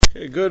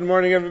Good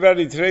morning,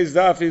 everybody. Today's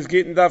daf is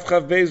Gittin daf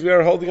Chav Beis. We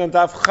are holding on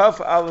daf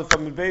Chav Aleph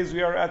Amud Beis.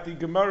 We are at the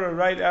Gemara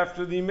right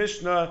after the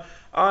Mishnah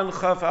on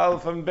Chav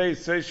Aleph Amud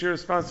Beis. Today's shir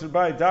is sponsored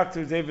by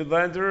Dr. David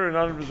Landerer in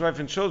honor of his wife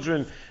and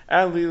children,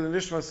 and Lila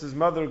Nishmas, his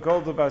mother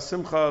Golda Bas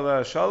Simcha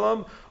Ala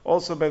Shalom.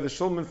 Also by the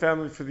Shulman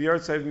family for the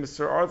yard side of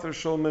Mr. Arthur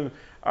Shulman,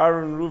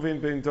 Aaron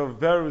Reuven ben Dov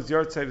Ber, whose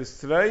yard side is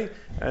today,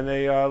 and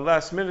a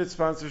last-minute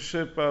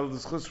sponsorship for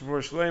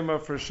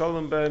Shlema for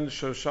Shalom ben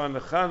Shoshana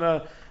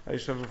Chana.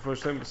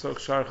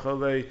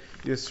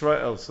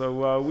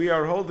 So we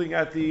are holding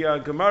at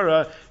the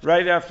Gemara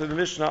right after the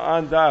Mishnah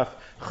on Daf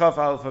Chaf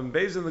Aleph and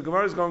Beis, and the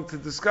Gemara is going to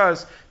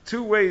discuss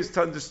two ways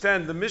to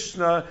understand the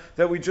Mishnah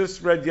that we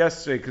just read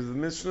yesterday, because the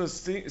Mishnah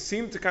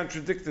seemed to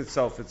contradict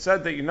itself. It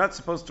said that you're not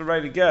supposed to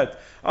write a get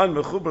on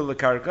Mechuber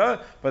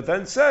L'Karka, but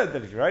then said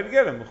that if you write a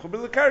get on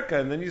Mechuber L'Karka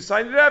and then you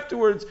sign it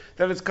afterwards,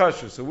 that it's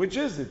kosher. So which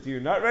is it? Do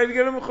you not write a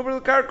get on Mechuber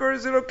L'Karka, or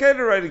is it okay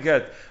to write a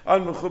get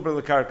on Mechuber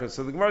L'Karka?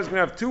 So the Gemara is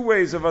going to have two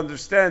ways of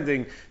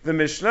understanding the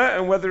Mishnah,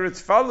 and whether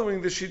it's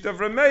following the sheet of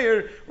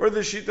Rameir or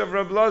the sheet of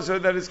Rab Lazar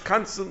that is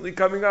constantly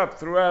coming up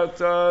throughout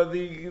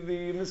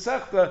the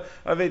Masechta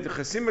of Eid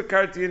Chasima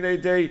Karti and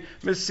Eid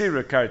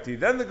Mesira Karti.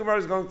 Then the Gemara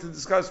is going to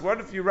discuss what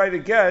if you write a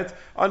get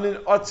on an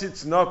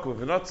Atzitz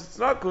Nakuv. An Atzitz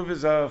Nakuv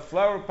is a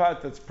flower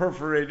pot that's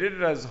perforated. It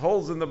has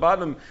holes in the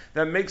bottom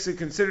that makes it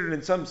considered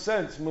in some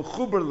sense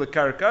Mechuber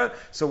L'Karka.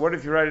 So what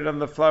if you write it on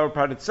the flower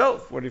pot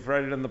itself? What if you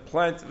write it on the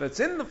plant that's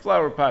in the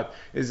flower pot?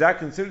 Is that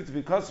considered to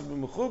be Kasav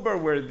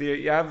Mechuber, where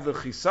you have the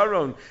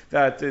Chisaron,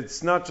 that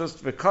it's not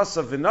just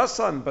V'Kasav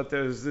V'Nasan, but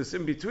there's this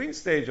in-between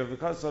stage of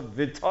V'Kasav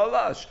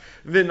V'Talash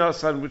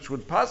V'Nasan, which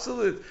would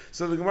puzzle it.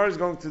 So the Gemara is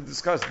going to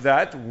discuss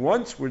that.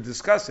 Once we're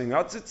discussing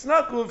Atzitz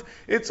Nakuv,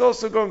 it's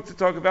also going to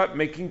talk about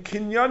making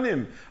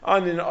kinyanim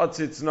on an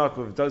Atzitz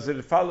Nakuv. Does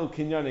it follow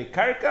kinyane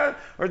karka,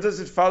 or does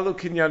it follow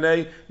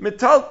kinyane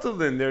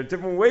metaltalin? There are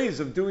different ways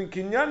of doing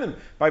kinyanim.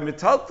 By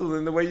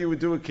metaltalin, the way you would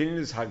do a kinyan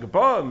is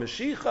hagba,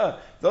 meshicha,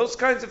 those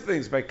kinds of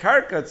things. By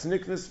karka, it's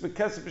niknas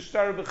b'kesef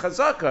b'shtar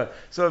b'chazaka.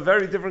 So a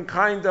very different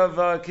kind of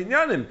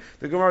kinyanim.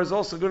 The Gemara is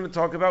also going to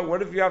talk about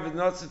what if you have an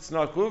Atzitz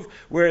Nakuv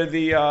where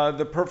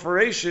the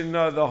perforation,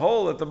 the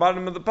hole at the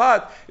bottom of the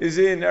pot is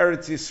in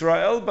Eretz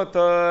Yisrael, but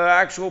the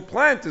actual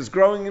plant is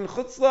growing in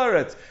Chutz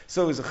La'aretz.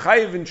 So is a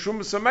chayiv in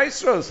Trumas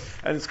HaMaisros,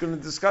 and it's going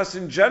to discuss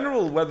in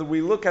general whether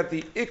we look at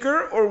the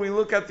ikr or we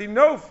look at the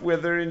nof,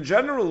 whether in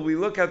general we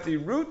look at the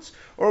roots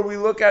or we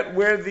look at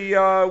where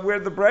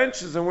the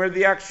branches and where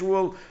the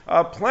actual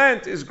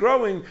plant is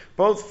growing,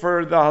 both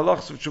for the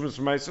halachos of Trumas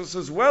HaMaisros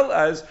as well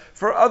as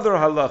for other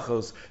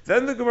halachos.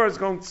 Then the Gemara is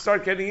going to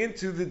start getting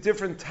into the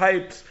different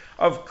types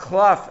of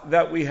cloth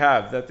that we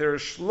have, that there are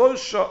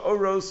shlosha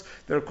oros,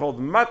 they're called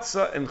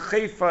matzah and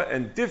chayfa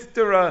and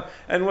diftera,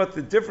 and what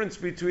the difference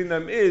between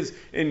them is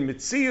in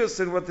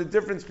mitzius, and what the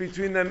difference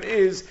between them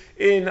is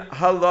in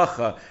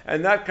halacha.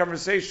 And that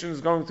conversation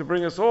is going to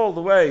bring us all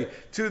the way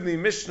to the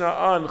Mishnah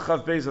on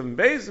Chav Beis Amud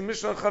Beis. The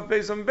Mishnah on Chav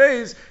Beis Amud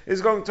Beis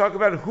is going to talk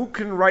about who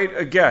can write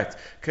a get.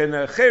 Can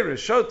a cheres,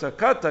 shota,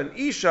 katan,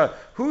 isha,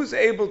 who's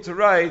able to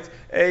write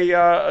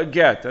a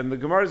get? And the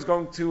Gemara is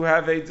going to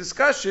have a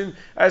discussion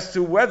as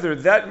to whether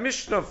that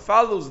Mishnah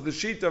follows the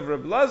sheet of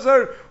Reb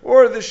Lazar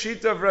or the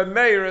sheet of Reb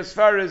Meir as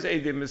far as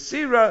Eidei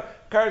Mesira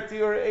Karti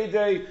or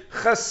Eidei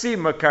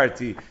Chasima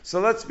Karti.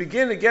 So let's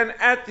begin again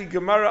at the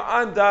Gemara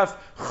on Daf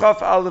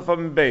Chaf Aleph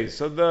Amud Beis.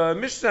 So the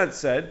Mishnah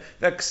said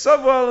that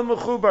Ksavu Ala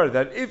Mechubar,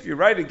 that if you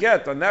write a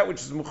get on that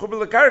which is Mechubar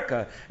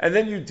L'Karka, and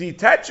then you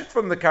detach it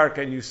from the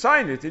Karka and you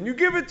sign it and you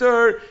give it to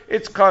her,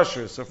 it's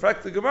kosher. So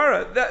fact the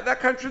Gemara, that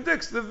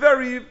contradicts the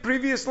very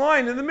previous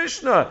line in the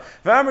Mishnah.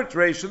 V'amrit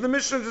Reisha, the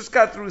Mishnah just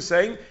got through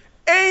saying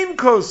Aim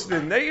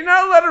Kosvin, that you're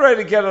not allowed to write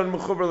a get on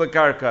Mechuber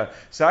L'Karka.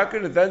 So how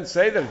can it then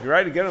say that if you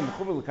write a get on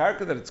Mechuber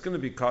L'Karka that it's going to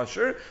be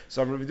kosher?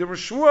 So Rabbi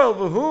Shmuel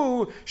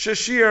v'hu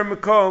shashir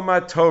makom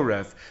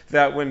atoref,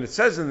 that when it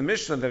says in the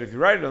Mishnah that if you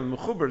write it on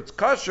Mechuber it's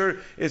kosher,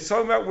 it's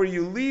talking about where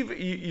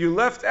you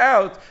left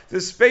out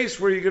the space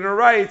where you're going to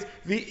write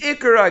the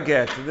Ikar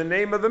Aget, the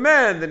name of the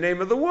man, the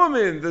name of the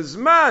woman, the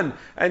Zman,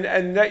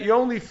 and that you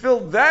only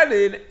filled that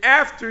in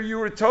after you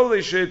were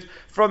tolish it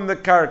from the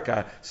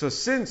karka. So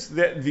since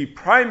the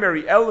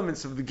primary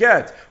elements of the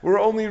get were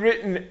only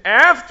written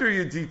after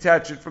you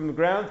detach it from the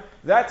ground,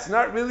 that's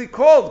not really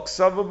called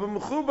ksava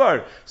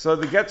b'mechubar. So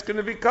the get's going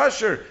to be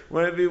kosher.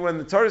 When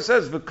the Torah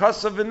says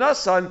v'kasav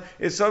v'nasan,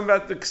 it's talking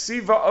about the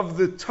ksiva of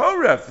the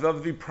toref,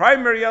 of the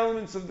primary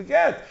elements of the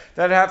get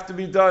that have to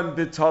be done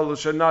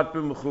b'talosh and not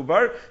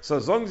b'mechubar. So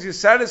as long as you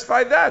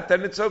satisfy that,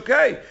 then it's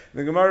okay.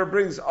 The Gemara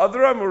brings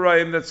other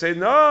Amoraim that say,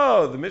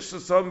 no, the Mishnah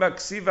is talking about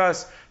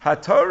ksivas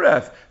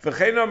hatoref.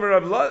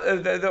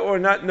 Or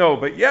not, no,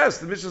 but yes,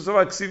 the Mishnah is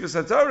talking about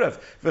ksivas hatoref.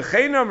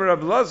 V'chein amar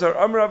Rab Lazar,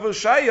 amar Rav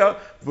Oshaya,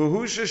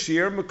 v'hu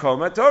shashir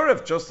makom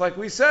hatoref. Just like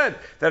we said,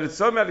 that it's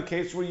talking about a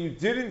case where you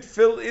didn't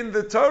fill in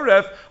the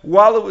toref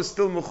while it was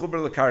still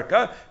mechuber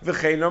l'karka.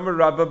 V'chein amar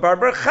Rabba bar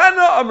Bar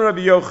Chana, amar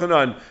Rabbi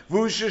Yochanan,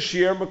 v'hu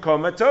shashir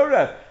makom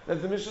hatoref.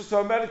 that the Mishnah is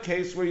talking about a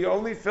case where you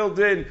only filled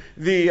in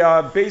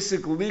the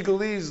basic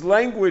legalese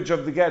language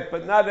of the get,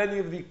 but not any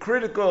of the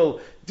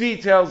critical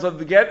details of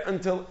the get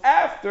until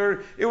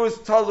after it was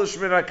talush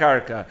min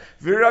hakarka.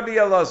 V'Rabbi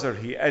Elazar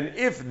he. And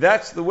if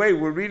that's the way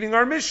we're reading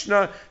our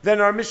Mishnah,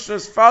 then our Mishnah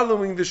is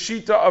following the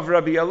shita of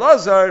Rabbi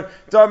Elazar,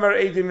 damar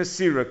edim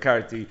mesira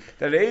karti,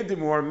 that edim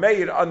who are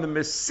made on the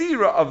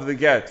mesira of the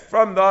get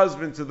from the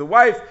husband to the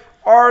wife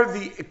are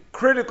the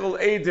critical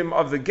edim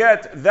of the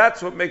get.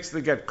 That's what makes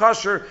the get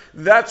kosher.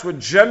 That's what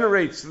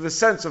generates the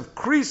sense of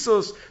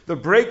krisos, the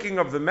breaking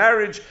of the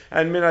marriage.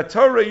 And min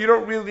Torah, you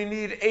don't really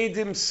need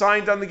edim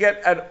signed on the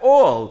get at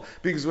all,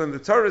 because when the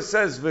Torah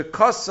says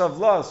v'kasav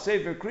la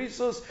sefer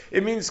krisos,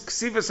 it means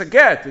ksivas a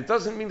get. It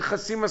doesn't mean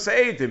chasimas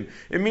edim.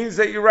 It means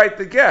that you write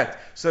the get.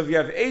 So if you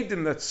have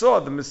edim that saw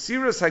the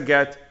mesiras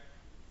haget,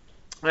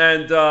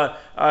 and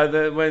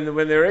when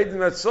they're reading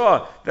that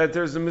saw that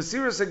there's a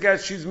Mesiras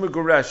Aget, she's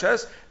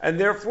Megureshes, and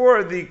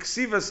therefore the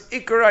Ksivas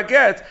Ikar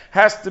Aget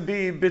has to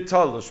be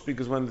Bitalush,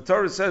 because when the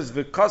Torah says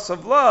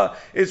V'kasav la,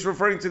 it's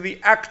referring to the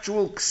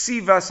actual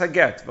Ksivas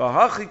Aget.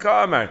 V'hachi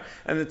ka'amar.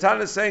 And the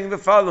Tana is saying the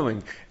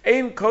following: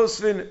 Ein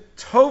kosvin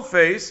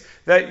tofes,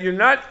 that you're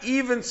not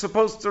even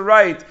supposed to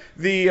write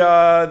the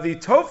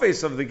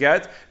tofes of the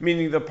get,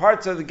 meaning the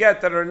parts of the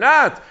get that are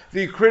not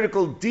the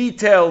critical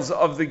details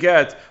of the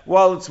get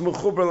while it's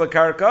mechuber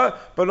lakarka,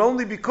 but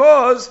only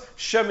because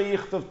shemi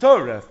yichtav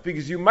toref,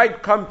 because you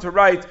might come to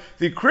write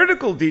the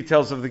critical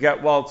details of the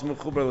get while it's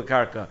mechuber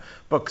lakarka.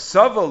 But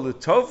ksava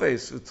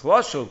l'tofes,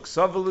 t'lasho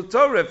ksava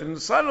l'toref, and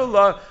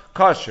l'sanula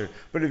kosher.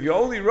 But if you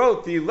only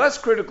wrote the less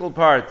critical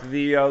part,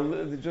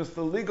 just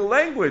the legal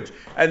language,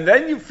 and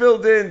then you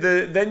filled in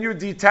then you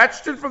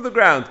detached it from the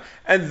ground,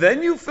 and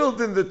then you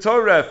filled in the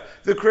toref,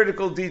 the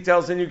critical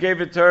details, and you gave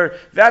it to her,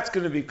 that's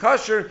going to be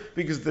kosher,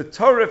 because the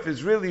toref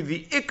is really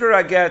the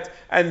ikar aget,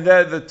 and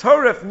the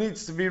toref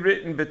needs to be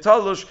written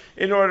betalush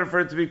in order for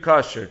it to be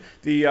kosher.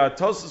 The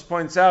Tosfos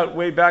points out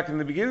way back in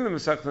the beginning of the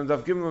Masechta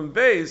Daf Gimel and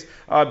Beis,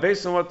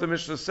 based on what the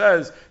Mishnah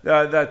says,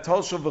 that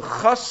talsha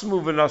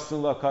v'chasmu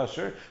v'nasu la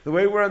kosher. The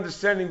way we're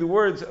understanding the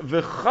words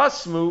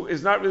v'chasmu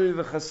is not really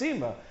the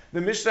chasima. The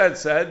Mishnah had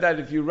said that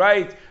if you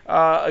write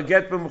a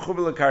get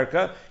b'mechuber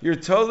lakarka, you're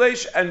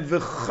tolesh and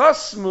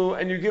v'chasmu,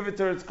 and you give it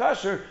to her, it's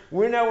kosher.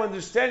 We're now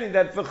understanding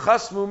that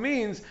v'chasmu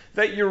means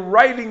that you're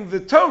writing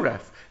the toref,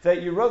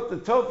 that you wrote the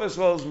tofes as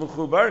well as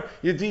mechubar,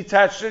 you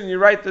detached it and you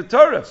write the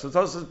toref. So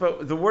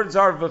but the words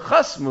are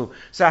v'chasmu.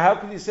 So how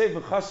can you say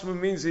v'chasmu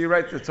means that you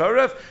write the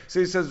toref?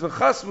 So he says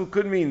v'chasmu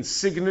could mean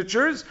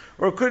signatures,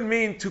 or it could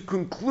mean to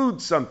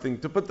conclude something,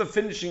 to put the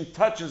finishing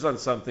touches on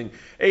something,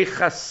 a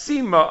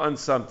chasima on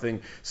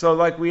something. So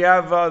like we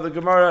have the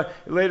Gemara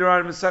later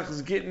on in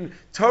Maseches Gittin,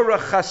 Torah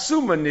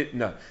chasuma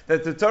nitna,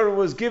 that the Torah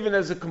was given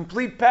as a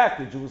complete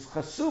package. It was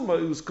chasuma,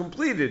 it was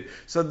completed.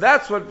 So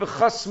that's what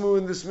v'chasmu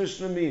in this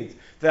Mishnah means.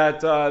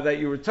 That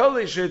you were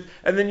tolesh it,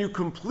 and then you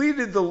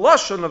completed the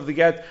lashon of the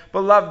get,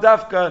 but lav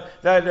dafka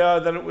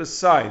that it was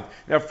signed.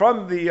 Now,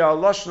 from the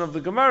lashon of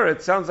the Gemara,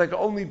 it sounds like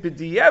only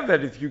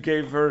b'di'evet if you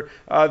gave her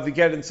the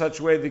get in such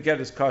a way the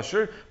get is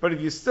kosher. But if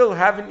you still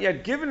haven't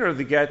yet given her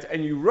the get,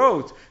 and you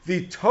wrote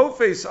the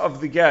tofes of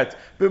the get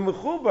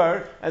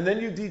b'mechubar, and then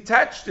you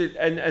detached it,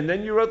 and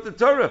then you wrote the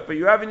Torah, but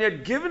you haven't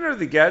yet given her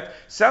the get,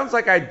 sounds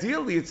like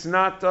ideally it's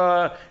not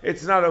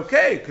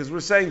okay, because we're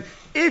saying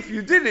if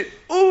you did it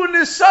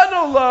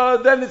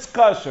unisanola, then it's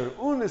kosher.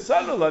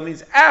 Unisanola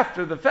means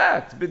after the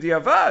fact,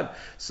 b'diavad.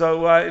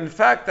 So in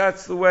fact,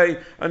 that's the way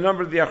a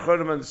number of the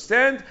Achronim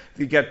understand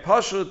the get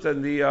pashut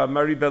and the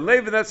Mari Ben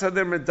Levi. That's how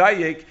they're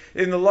medayik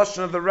in the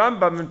lashon of the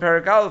Rambam in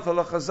Perek Aleph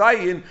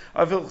Halachazayin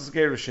of Hilchos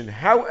Gerushin.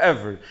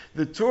 However,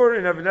 the Tur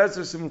in Even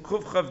Ezra Sim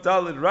Kuf Chav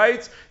Daled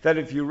writes that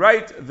if you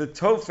write the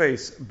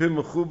tofes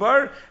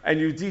b'mechubar and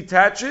you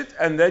detach it,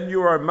 and then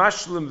you are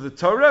mashlim the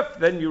Torah,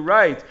 then you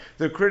write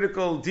the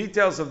critical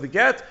details of the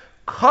get,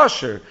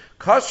 kosher.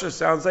 Kosher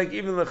sounds like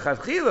even the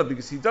chadchila,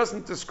 because he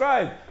doesn't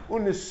describe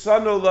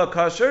unisano la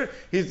kosher.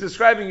 He's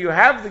describing you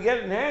have the get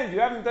in hand, you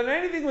haven't done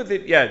anything with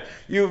it yet.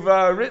 You've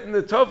written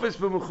the tofes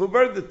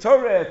b'mechubar, the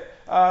Torah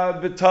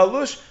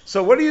betalush.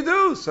 So what do you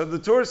do? So the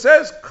Torah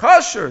says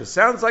kosher.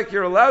 Sounds like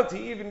you're allowed to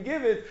even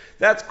give it.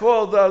 That's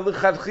called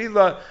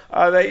l'chadchila.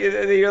 That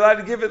you're allowed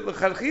to give it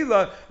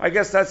l'chadchila. I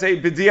guess that's a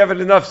b'diavad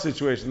enough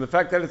situation. The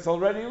fact that it's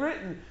already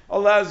written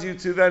allows you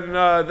to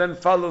then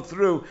follow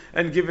through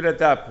and give it at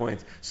that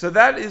point. So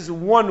that is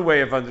one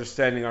way of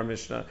understanding our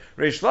Mishnah.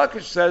 Reish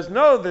Lakish says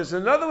no. There's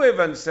another way of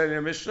understanding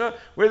our Mishnah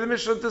where the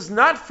Mishnah does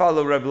not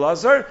follow Reb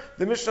Lazar.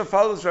 The Mishnah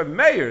follows Reb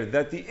Meir,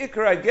 that the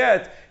ikar I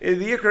get, the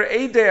ikar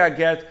edei I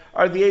get,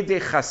 are the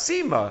edei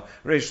chasima.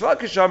 Reish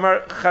Lakish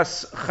Amar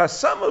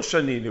chasamo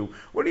shaninu.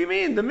 What do you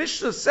mean? The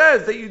Mishnah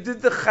says that you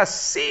did the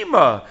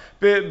chasima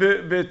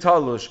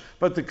betalush,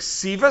 but the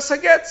ksivas I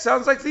get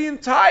sounds like the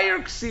entire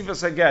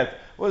ksivas I get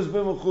was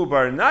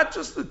b'mechubar, not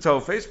just the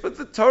tofes, but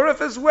the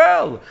toref as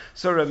well.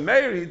 So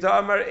Rameir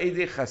hidamar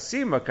edei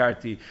chasima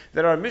karti,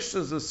 that our Mishnah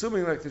is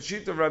assuming, like the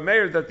sheet of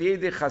Rameir, that the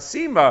edei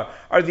chasima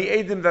are the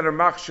edim that are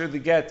machshir the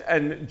get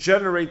and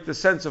generate the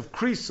sense of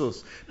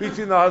krisus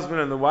between the husband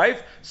and the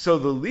wife. So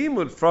the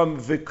limud from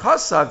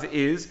v'kasav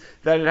is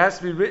that it has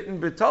to be written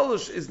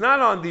b'talush is not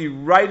on the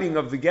writing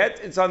of the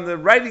get, it's on the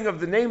writing of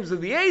the names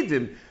of the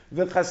edim.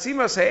 The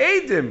chasimas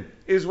ha'edim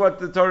is what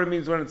the Torah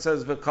means when it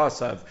says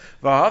v'kasav.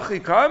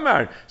 V'hachi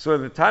kamar. So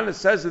when the Tana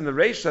says in the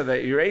Reisha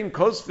that you're ein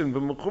kosvin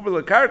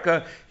b'mechubar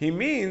lekarka, he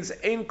means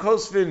ein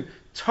kosvin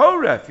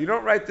Toref. You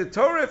don't write the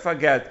Toref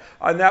aget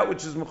on that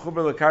which is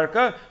mechubar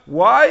lekarka.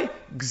 Why?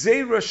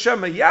 Gzeira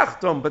shema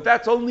yachtom. But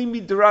that's only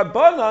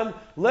midrabanan,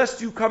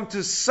 lest you come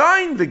to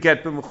sign the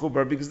get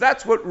b'mechubar, because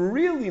that's what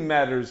really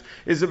matters,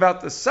 is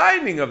about the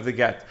signing of the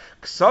get.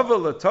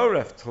 Ksava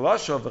letoref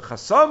talasha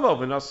v'chasama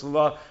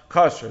v'nasula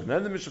kasher. And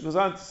then the Mishnah goes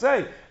on to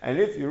say, and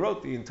if you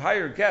wrote the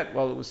entire get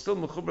while it was still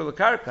mechubar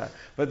lekarka,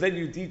 but then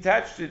you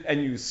detached it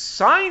and you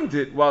signed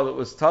it while it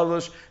was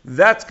talush,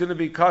 that's going to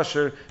be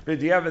kasher.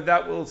 B'diavad,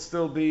 that will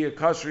still be a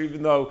kasher,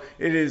 even though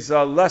it is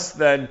less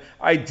than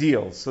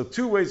ideal. So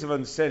two ways of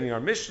understanding our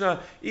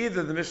Mishnah.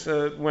 Either the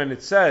Mishnah, when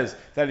it says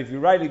that if you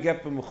write a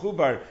get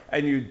b'mechubar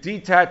and you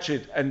detach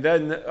it and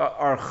then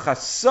are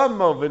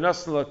chasamo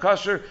v'nasla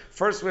kasher,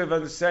 first way of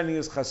understanding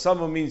is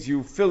chasamo means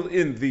you fill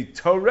in the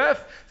toref,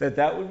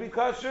 that would be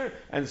kasher,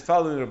 and it's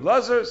following Reb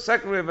Lazar.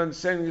 Second way of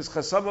understanding is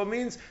chasamo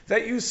means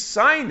that you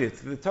sign it.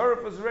 The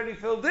toref was already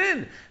filled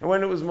in, and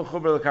when it was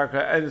mechubar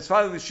lekarka, and it's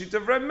following the sheet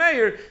of Reb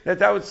Meir,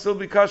 that would still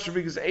be kasher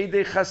because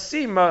eidei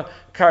chasima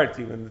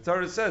karti. When the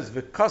Torah says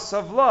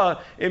v'kasav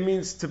la, it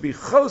means to be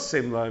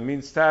chosim la, it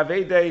means to have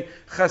eidei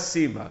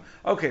chasima.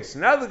 Okay, so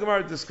now the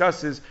Gemara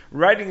discusses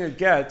writing a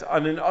get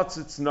on an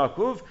Atzitz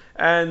Nakuv,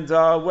 and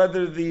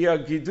whether the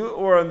gidul,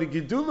 or on the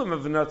gidulim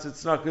of an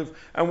Atzitz Nakuv,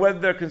 and whether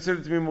they're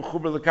considered to be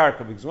mechubar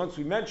lekarka. Because once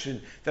we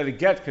mentioned that a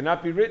get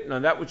cannot be written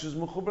on that which is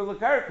mechubar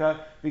lekarka,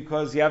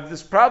 because you have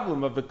this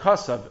problem of the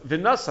kasav,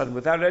 v'nasan,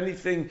 without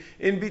anything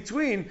in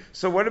between.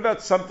 So what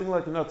about something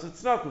like an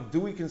Atzitz Nakuv?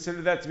 Do we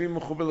consider that to be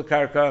mechubar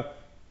lekarka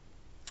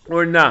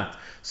or not?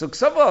 So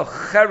ksava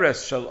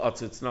cheres shel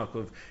atzitz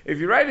nakuv. If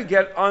you write a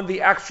get on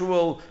the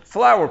actual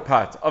flower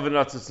pot of an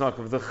atzitz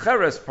nakuv, the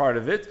cheres part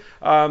of it,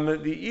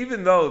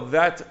 even though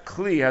that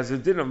kli has a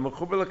din of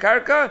mechubar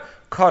lekarka,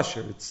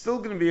 kosher. It's still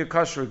going to be a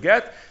kosher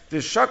get.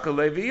 Because you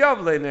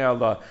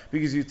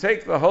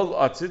take the whole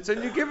atzitz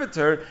and you give it to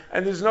her,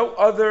 and there's no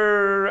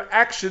other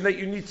action that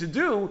you need to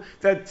do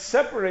that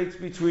separates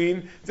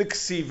between the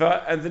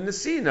ksiva and the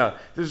nesina.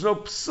 There's no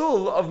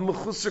psul of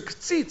mechusar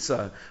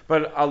ktsitza.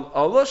 But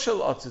Allah shel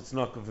atzitz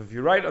nakuv, if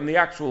you write on the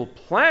actual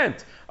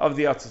plant of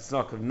the atzitz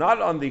nakuv,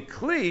 not on the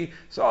kli,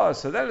 so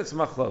then it's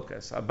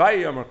machlokas.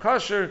 Abayi amar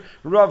kasher,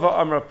 Rava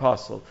amar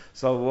pasel.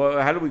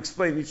 So how do we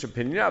explain each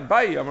opinion?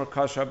 Abayi amar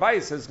kasher.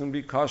 Abayi says it's going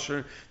to be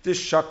kasher. This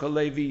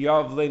shakalevi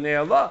yav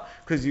lene'ala,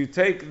 because you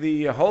take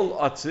the whole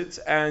atzitz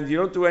and you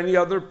don't do any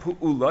other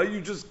pu'ula,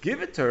 you just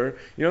give it to her.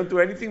 You don't do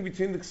anything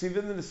between the ksiva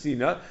and the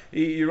nesina.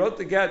 You wrote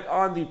the get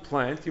on the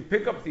plant, you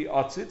pick up the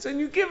atzitz and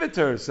you give it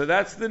to her. So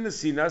that's the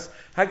nesinas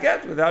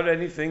haget, without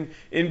anything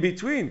in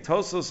between.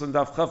 Tosos and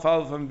Daf Chaf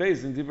Aleph and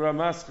Beis in Dibra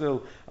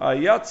Maskil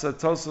Yatza,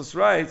 Tosos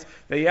writes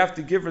that you have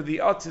to give her the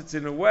atzitz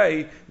in a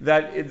way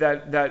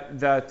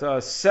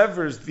that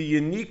severs the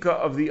yanika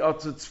of the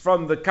atzitz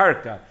from the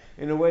karka,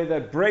 in a way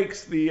that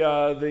breaks the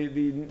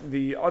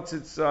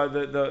atzitz,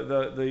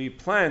 the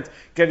plant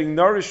getting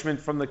nourishment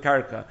from the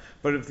karka.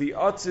 But if the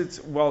atzitz,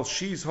 while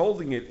she's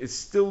holding it, is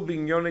still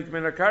being yonik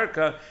min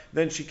karka,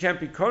 then she can't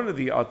be kona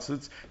the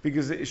atzitz,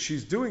 because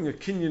she's doing a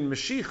kinyan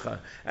mashicha,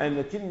 and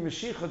the kinyan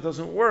mashicha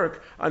doesn't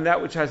work on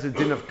that which has a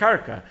din of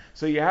karka.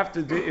 So you have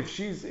to do, if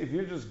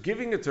you're just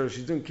giving it to her,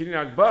 she's doing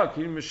kinyan agba,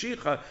 kinyan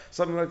mashicha,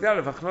 something like that.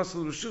 If achnas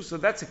l'rushu, so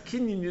that's a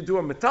kinyan you do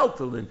a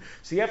metaltalin.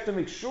 So you have to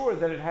make sure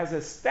that it has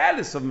a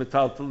status of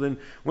metaltalin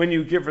when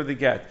you give her the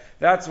get.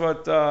 That's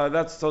what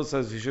Tos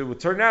says. It would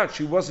turn out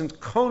she wasn't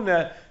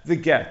kona the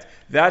get.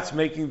 That's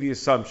making the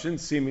assumption,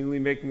 seemingly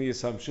making the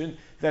assumption,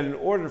 that in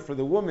order for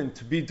the woman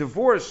to be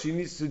divorced, she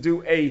needs to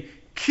do a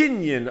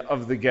kinyan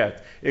of the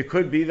get. It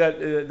could be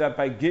that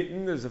by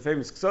Gittin, there's a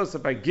famous ksos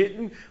that by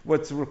Gittin,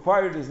 what's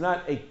required is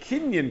not a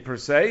kinyan per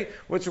se,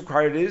 what's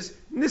required is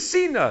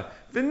nesina,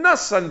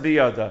 v'nasan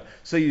biyada.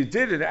 So you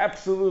did an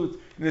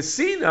absolute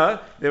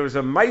nesina, there was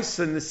a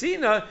maisa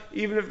nesina,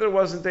 even if there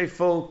wasn't a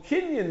full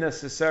kinyan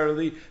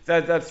necessarily,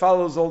 that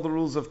follows all the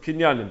rules of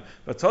kinyanim.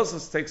 But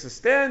Tosas takes a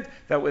stand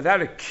that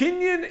without a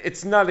kinyan,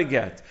 it's not a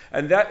get.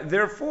 And that,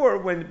 therefore,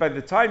 by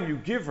the time you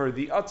give her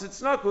the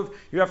atzitz nakuv,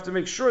 you have to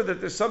make sure that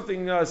there's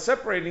something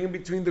separating in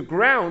between the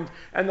ground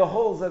and the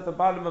holes at the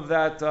bottom of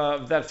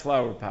that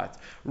flower pot.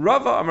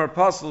 Rava Amar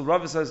Pasel,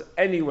 Rava says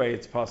anyway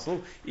it's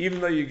pasel, even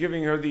though you're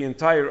giving her the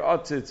entire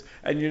atzitz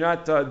and you're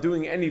not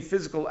doing any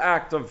physical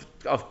act of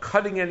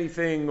cutting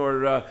anything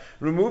or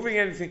removing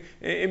anything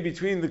in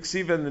between the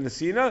ksiva and the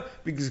nesina,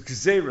 because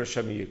gzeira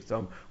shami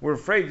yiktam. We're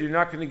afraid you're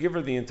not going to give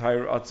her the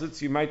entire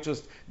atzitz. You might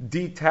just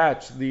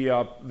detach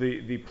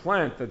the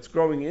plant that's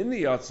growing in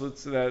the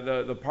atzitz,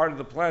 the part of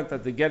the plant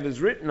that the get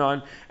is written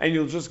on, and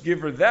you'll just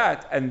give her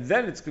that, and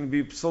then it's going to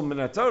be psul min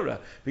haTorah,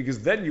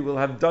 because then you will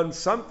have done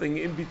something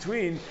in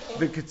between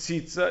the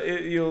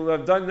ketzitza. You'll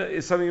have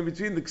done something in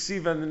between the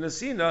ksiva and the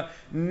nesina,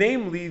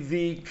 namely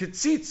the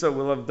ketzitza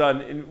will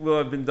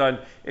have been done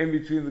in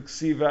between the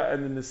ksiva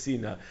and the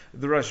nesina.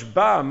 The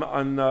Rashbam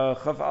on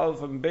Chaf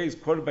Aleph and Beis,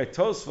 quoted by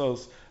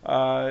Tosfos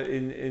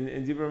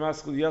in Dibur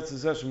Maskul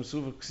Yatzizah Shem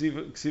Suva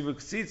Ksiva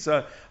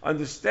Ksitza,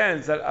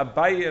 understands that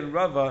Abaye and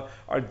Rava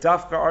are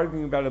dafka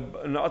arguing about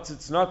an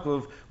Atzitz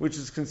Nakuv, which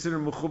is considered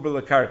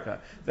Mechuber Lakarka.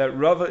 That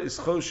Rava is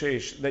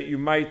Choshesh, that you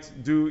might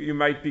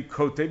be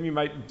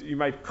Kotem, you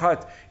might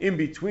cut in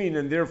between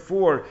and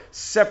therefore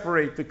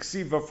separate the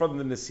Ksiva from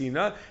the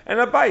Nesina, and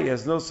Abaye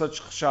has no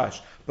such Chashash.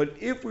 But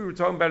if we were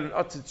talking about an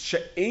Atzitz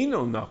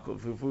She'eno Nakuv,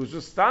 if it was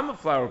just Stam, a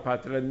flower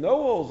pot that had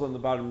no holes on the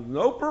bottom,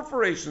 no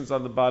perforations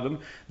on the bottom,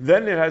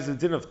 then it has a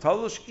din of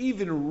talush.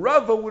 Even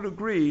Rava would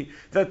agree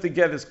that the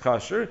get is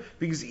kosher,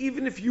 because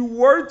even if you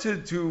were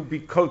to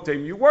be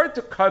kotem, you were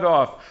to cut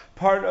off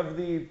part of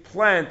the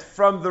plant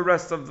from the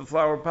rest of the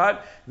flower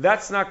pot,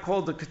 that's not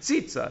called a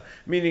katzitza,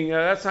 meaning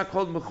that's not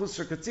called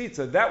mechusar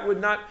katzitza. That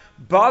would not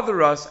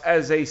bother us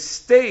as a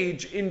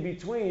stage in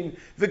between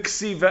the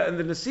ksiva and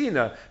the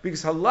nesina,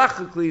 because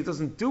halachically it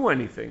doesn't do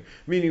anything.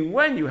 Meaning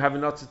when you have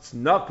an atzitz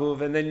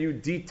nakuv and then you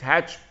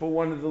detach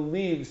one of the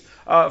leaves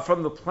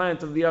from the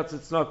plant of the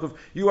atzitz nakuv,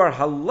 you are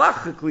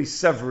halachically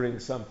severing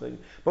something.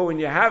 But when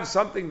you have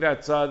something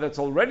that's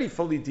already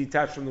fully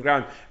detached from the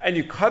ground and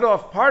you cut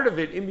off part of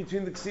it in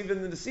between the ksiva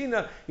and the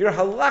nesina, you're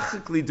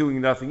halachically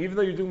doing nothing. Even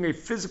though you're doing a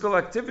physical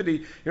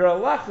activity, you're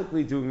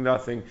halachically doing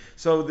nothing.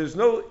 So there's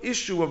no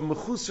issue of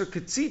mechusar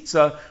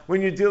ketzitza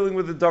when you're dealing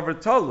with the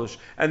davar talush.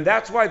 And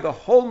that's why the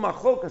whole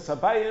machlokas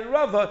Abaye and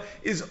Rava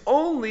is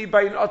only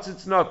by an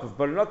atzitz nakuv.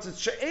 But an atzitz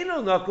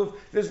she'eno nakuv,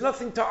 there's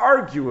nothing to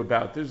argue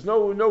about. There's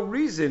no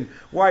reason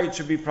why it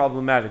should be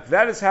problematic.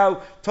 That is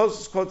how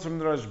Tosfos quotes from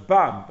the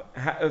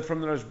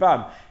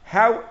Rashbam.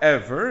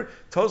 However,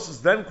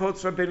 Tosfos then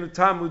quotes Rabbeinu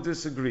Tam, who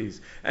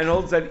disagrees and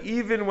holds that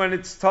even when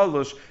it's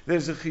talush,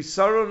 there's a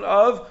chisaron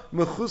of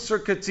mechusar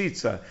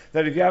katzitza.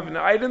 That if you have an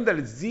item that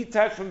is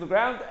detached from the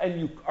ground and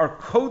you are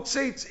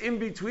kotzetz in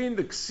between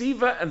the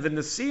ksiva and the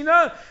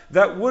nesina,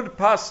 that would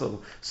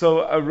passel.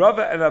 So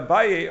Rava and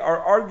Abaye are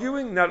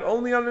arguing not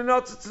only on an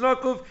atzitz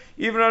nakuv,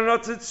 even on an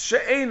atzitz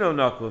she'eno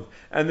nakuv.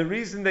 And the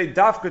reason they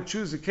dafka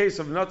choose a case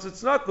of an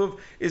atzitz nakuv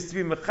is to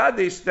be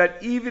mechadesh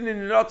that even in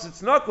an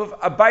atzitz nakuv,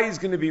 Abaye is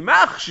going to be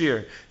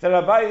machshir. That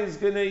Abaye is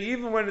going to,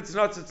 even when it's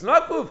not atzitz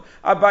nakuv,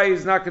 Abaye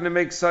is not going to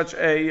make such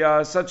a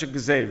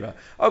gezeira.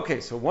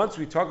 Okay, so once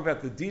we talk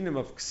about the dinim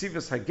of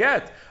ksivas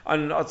haget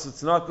on an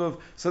atzitz nakuv,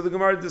 so the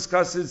Gemara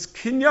discusses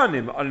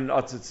kinyanim on an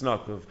atzitz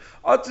nakuv.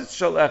 Atzitz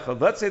shal echad.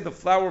 Let's say the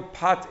flower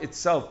pot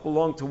itself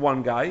belonged to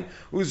one guy.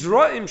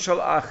 Uzra'im shal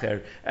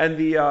acher, and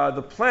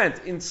the plant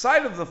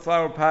inside of the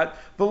flower pot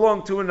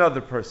belonged to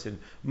another person.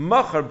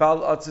 Machar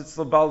bal atzitz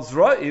lebal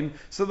zra'im.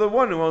 So the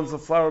one who owns the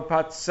flower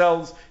pot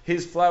sells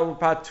his flower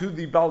pot to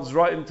the bal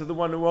zra'im, to the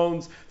one who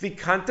owns the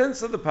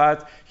contents of the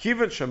pot.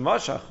 Kivan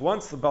shemashach.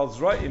 Once the bal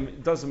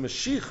zra'im does a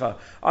mashicha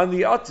on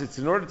the atzitz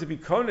in order to be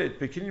koneh,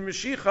 bekinyan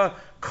mashicha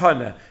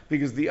kana,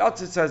 because the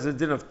atzitz has a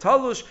din of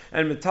talush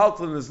and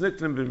metaltlin is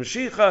niknim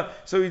b'mashicha,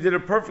 so he did a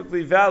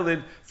perfectly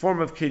valid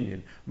form of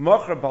kinyan.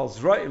 Machar bal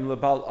zra'im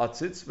lebal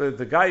atzitz, but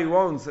the guy who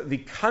owns the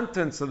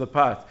contents of the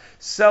pot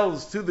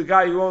sells to the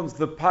guy who owns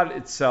the pot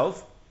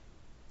itself,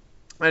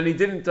 and he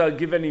didn't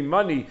give any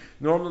money.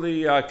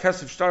 Normally,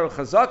 kesef shtar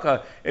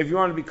chazaka, if you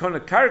want to be kona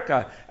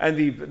karka, and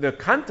the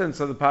contents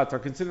of the pot are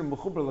considered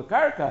mechuber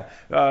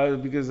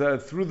lakarka, because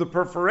through the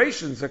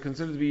perforations they're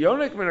considered to be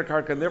yonek min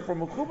karka, and therefore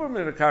mechuber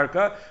min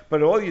karka.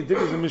 But all you did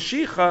was a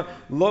mashicha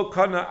lo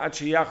kana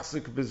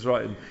achiyachzik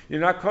bizraim.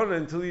 You're not kona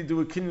until you do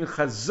a kinyan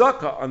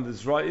chazaka on the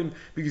zraim,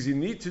 because you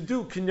need to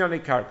do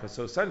kinyane karka.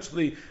 So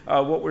essentially,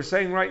 what we're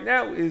saying right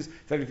now is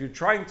that if you're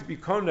trying to be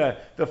kona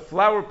the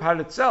flower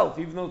pot itself,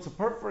 even though it's a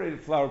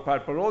perforated flower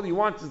pot, but all you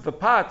want is the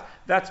pot,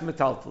 that's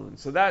metaltalin.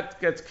 So that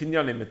gets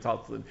kinyane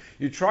metaltalin.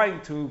 You're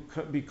trying to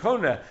be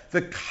kona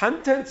the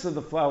contents of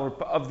the flower,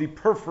 of the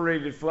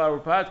perforated flower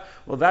pot,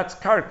 well, that's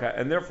karka,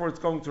 and therefore it's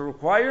going to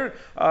require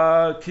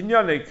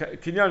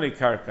kinyane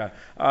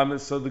karka.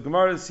 So the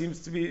Gemara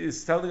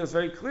is telling us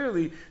very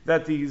clearly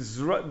that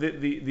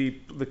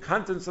the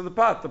contents of the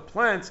pot, the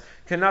plants,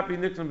 cannot be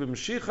niknam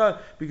b'mashicha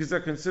because they're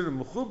considered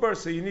mechubar.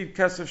 So you need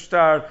kesef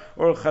shtar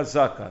or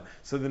chazaka.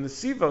 So the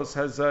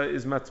Nesivos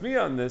is matmiya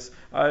matmiya on this,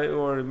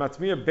 or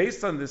matmiya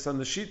based on this, on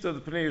the shita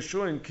of the Pnei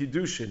Yeshua in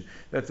Kiddushin,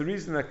 that the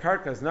reason that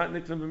karka is not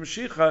nikna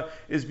b'mashicha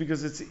is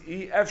because it's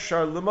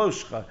efshar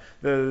l'moshcha.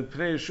 The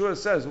Pnei Yeshua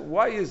says,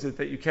 why is it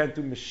that you can't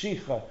do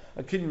mashicha,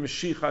 a kinyan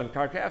mashicha on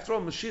karka? After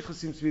all, mashicha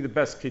seems to be the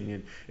best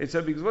kinyan. It's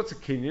because what's a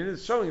kinyan?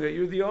 It's showing that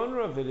you're the owner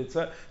of it.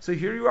 So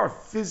here you are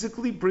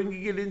physically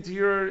bringing it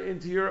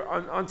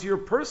onto your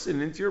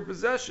person, into your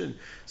possession.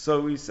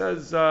 So he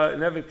says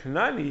in Evet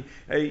Kanani,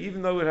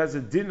 even though it has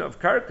a din of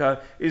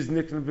karka, is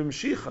nikna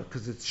b'mashicha,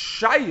 because it's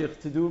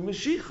shayich to do a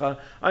mashicha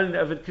on an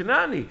Evet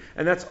Kanani,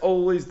 and that's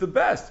always the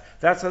best.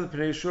 That's how the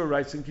Pnei Yeshua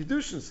writes in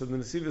Kiddushin. So the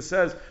Nesiva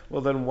says,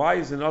 well then why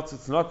is an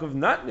Atzitz Nakuv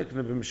not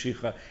nikna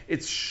b'mashicha?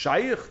 It's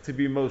shayich to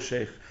be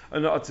moshech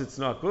an Atzitz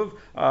Nakuv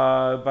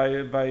by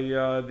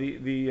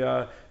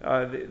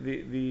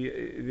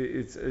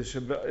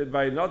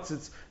an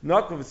Atzitz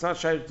Nakuv. It's not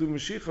shayich to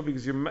mashicha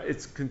because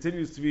it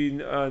continues to be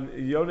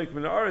yonik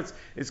min haaretz.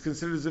 It's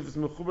considered as if it's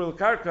mechuber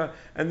l'karka,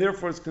 and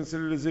therefore it's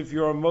considered as if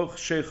you're a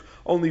moshech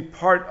only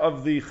part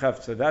of the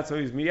chefza. That's how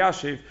he's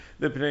miyashiv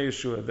the Pnei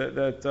Yeshua.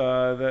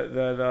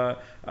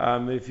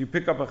 If you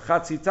pick up a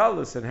chatzi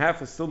talis and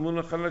half is still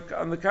munach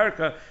on the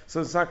karka,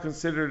 so it's not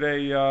considered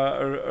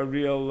a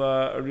real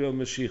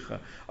mashicha.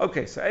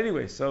 Okay, so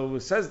anyway, so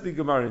says the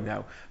Gemara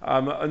now.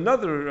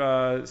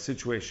 Another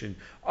situation.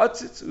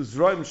 Atzitz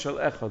uzroim shel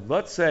echad.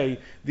 Let's say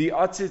the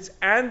atzitz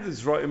and the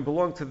zroim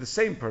belong to the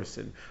same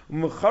person.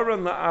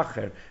 Umecharan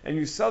la'acher, and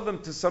you sell them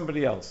to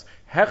somebody else.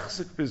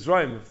 Hechzik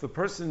bizroim. If the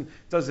person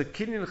does a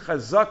kinyan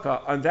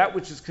chazaka on that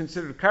which is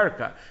considered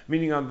karka,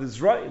 meaning on the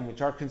zroim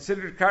which are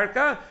considered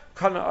karka,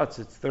 kana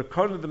atzitz. They're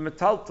kana the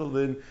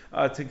metaltalin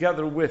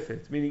together with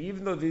it. Meaning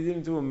even though they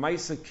didn't do a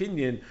maisa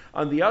kinyan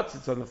on the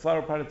atzitz, on the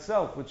flower pot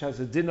itself, which has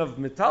a din of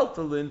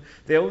metaltalin,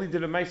 they only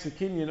did a maisa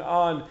kinyan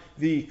on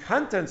the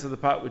contents of the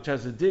pot, which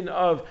has a din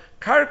of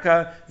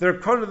karka. They're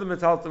kana the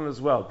metaltalin as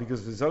well,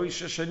 because v'zoi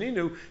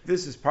sheshaninu,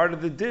 this is part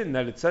of the din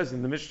that it says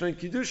in the Mishnah in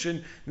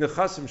Kiddushin,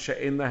 nechasim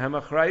she'en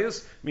lahem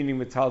achrayus, meaning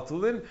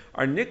metaltalin,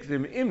 are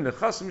nikdim im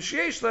nechasim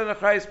she'esh lahem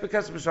achrayus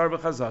because b'shar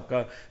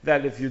b'chazaka,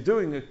 that if you're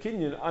doing a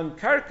kinyan on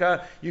karka,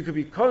 you could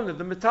be kana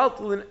the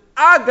metaltalin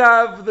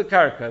agav the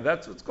karka.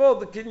 That's what's called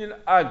the kinyan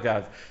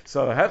agav.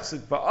 So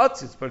hefsik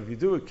ba'atzitz, but if you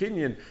do a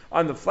kinyan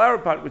on the flower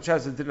pot which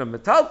has a din of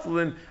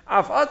metaltalin,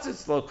 af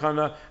atzitz lo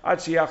kana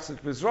achi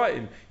yachzik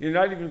b'zra'im. You're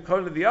not even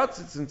kana the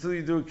atzitz until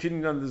you do a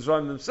kinyan on the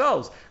zra'im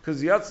themselves,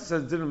 because the atzitz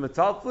has a din of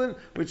metaltalin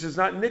which is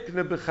not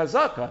nikna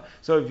b'chazaka.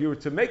 So if you were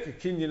to make a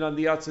kinyan on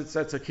the atzitz,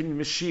 that's a kinyan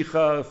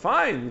mashicha,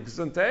 fine,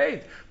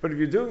 but if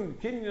you're doing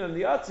a kinyan on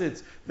the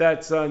atzitz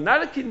that's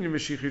not a kinyan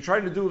mashicha, you're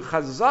trying to do a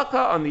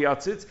chazaka on the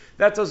atzitz,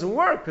 that doesn't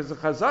work, because the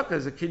chazaka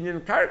is a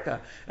kinyan karka,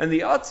 and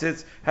the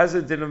atzitz has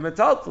a din of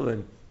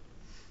metaltalin.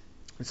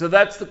 So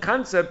that's the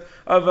concept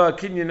of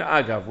kinyan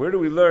agav. Where do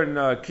we learn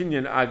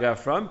kinyan agav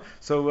from?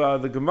 So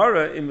the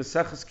Gemara in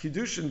Maseches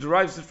Kiddushin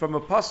derives it from a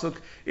pasuk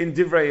in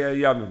Divrei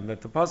Yamim,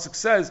 that the pasuk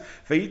says,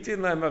 "Vayitin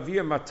lahem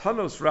aviyah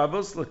matanos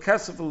rabos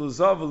lekesef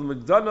u'luzav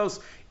u'migdanos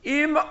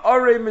im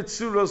arei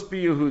mitzuros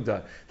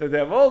biYehuda." That they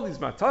have all these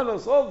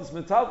matanos, all this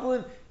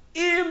metaltalin,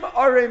 im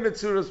arei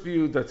mitzuros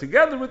biYehuda,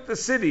 together with the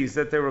cities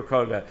that they were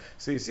koda.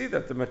 So you see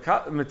that the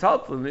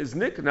metaltalin is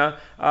nikna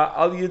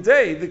al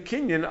yedei, the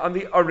kinyan on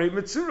the arei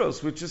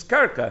mitzuros, which is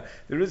karka.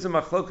 There is a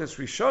machlokas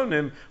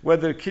rishonim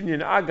whether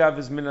kinyan agav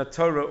is min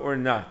Torah or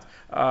not.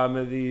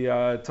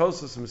 The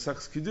Tosfos in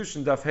Maseches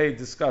Kiddushin Daf Hey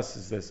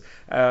discusses this.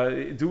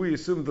 Do we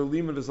assume the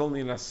limud is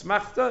only an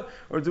asmachta,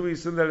 or do we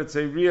assume that it's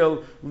a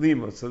real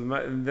limud? So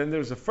and then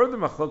there's a further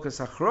machlokas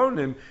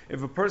achronim.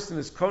 If a person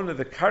is kona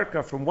the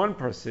karka from one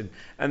person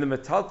and the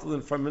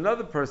metaltalin from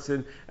another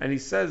person, and he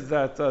says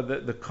that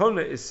the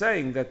kona is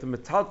saying that the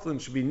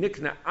metaltalin should be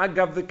nikna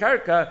agav the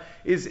karka,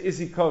 is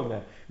he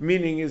kona?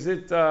 Meaning, is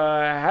it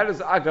how does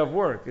agav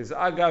work? Is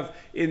agav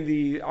in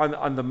the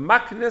on the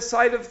makna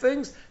side of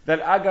things,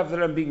 that agav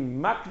that I'm being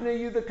makna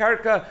you the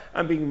karka,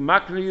 I'm being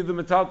makna you the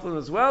metaltalin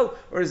as well,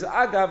 or is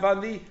agav on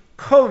the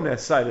kona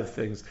side of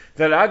things,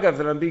 that agav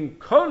that I'm being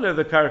kona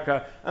the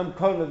karka, I'm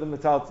kona the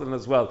metaltalin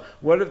as well?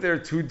 What if there are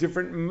two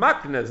different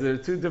maknas? There are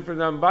two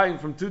different, I'm buying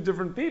from two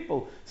different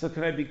people. So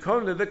can I be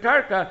kona the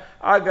karka,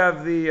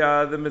 agav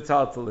the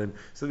metaltalin?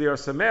 So the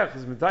Arsameach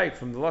is medayik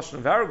from the lashon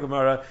of our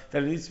Gemara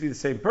that it needs to be the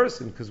same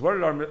person, because what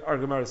did our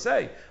Gemara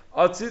say?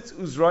 Atzitz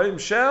uzroim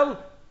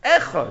shel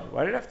echad.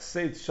 Why did it have to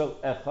say it's shel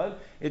echad?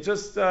 It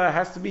just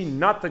has to be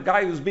not the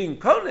guy who's being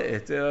kona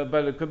it,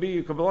 but it could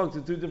belong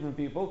to two different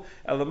people.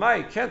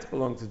 Elamai can't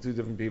belong to two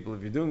different people.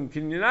 If you're doing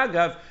kinyan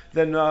agav,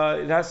 then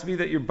it has to be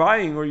that you're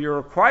buying or you're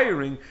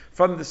acquiring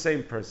from the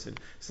same person.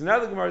 So now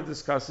the Gemara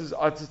discusses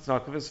Atzitz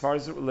Nakuv as far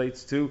as it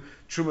relates to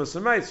Trumas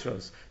and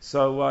Maitros.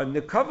 So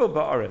Nikava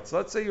ba'aretz.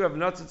 Let's say you have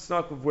an Atzitz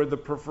Nakuv where the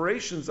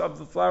perforations of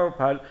the flower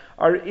pot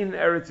are in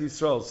Eretz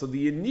Yisrael. So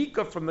the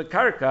Yanika from the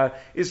Karka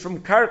is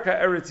from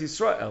Karka Eretz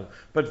Yisrael, Yisrael.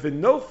 But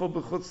v'nofo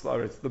b'chutz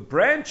la'aretz, the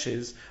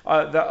branches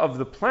of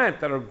the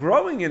plant that are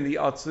growing in the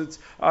Atzitz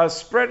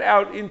spread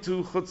out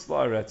into chutz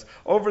la'aretz,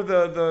 over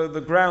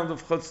the ground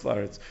of chutz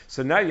la'aretz.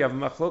 So now you have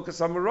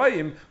machlokas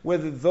amarayim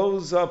whether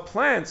those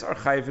plants are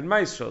chayiv in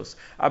maisros.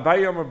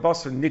 Abaye Amar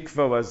Basar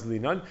nikvo as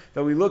linan,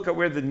 that we look at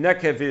where the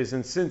nekev is,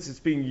 and since it's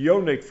being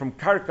yonik from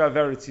karka of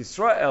Eretz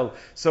Yisrael,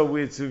 so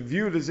it's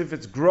viewed as if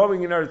it's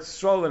growing in Eretz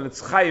Yisrael and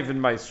it's chayiv in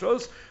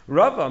maisros.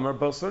 Rav Amar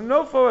Basar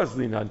nofo as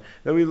linan,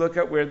 that we look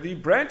at where the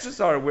branches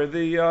are, where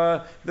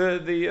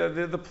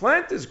the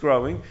plant is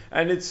growing,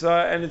 and it's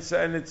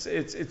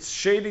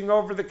shading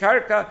over the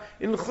karka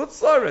in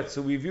chutz la'aretz.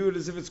 So we view it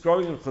as if it's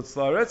growing in chutz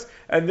la'aretz,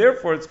 and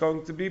therefore it's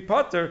going to be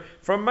pater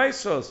from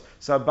maisros.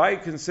 So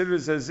Abai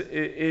considers as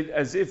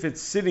if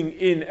it's sitting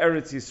in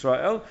Eretz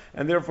Yisrael,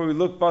 and therefore we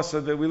look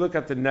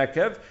at the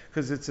nekev,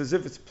 because it's as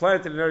if it's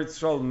planted in Eretz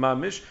Yisrael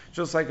mamish,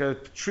 just like a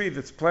tree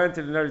that's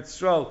planted in Eretz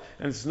Yisrael,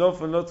 and it's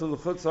nofa notu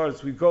l'chutz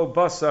la'aretz, we go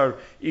basar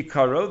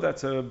ikaro.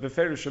 That's a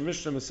beferish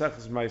mishnah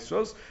meseches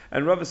maisros.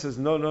 And Rava says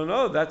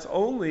no, that's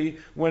only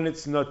when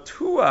it's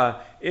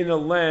natua in a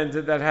land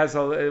that has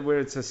where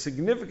it's a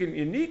significant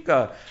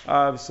unika.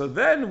 So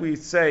then we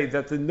say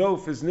that the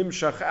nof is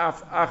nimshach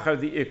achar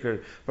the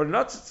ikar. But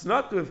it's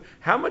not with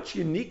how much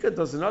unika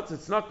does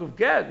it's not with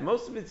get.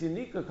 Most of its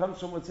unika comes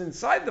from what's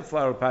inside the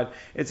flower pot.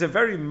 It's a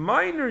very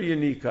minor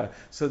unika.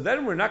 So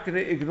then we're not going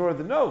to ignore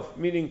the nof.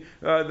 Meaning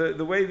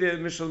the way the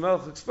Mishnah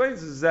Melech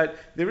explains is that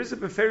there is a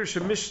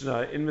beferish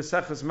mishnah in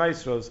Meseches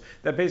Maisros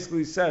that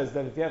basically says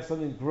that if you have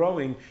something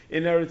growing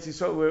in Eretz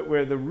Yisrael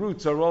where the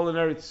roots are all in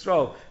Eretz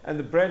Yisrael and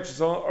the branches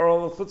are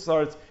all in Chutz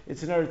La'aretz,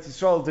 it's an Eretz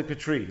Yisrael dika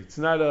tree. It's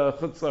not a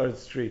Chutz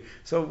La'aretz tree.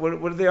 So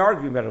what are they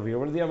arguing about over here?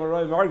 What are the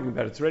Amoraim arguing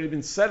about? It's already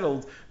been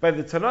settled by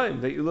the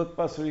Tanaim that you look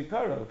Basar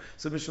Yikaro.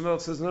 So Mishnah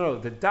Melech says no.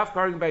 The daf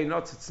arguing by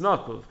Atzitz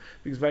Nakuv,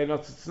 because by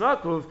Atzitz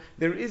Nakuv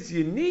there is some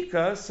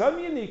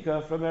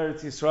Unika from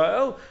Eretz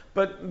Yisrael,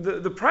 but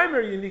the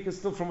primary unika is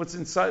still from what's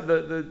inside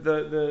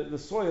the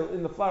soil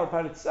in the flower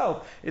pot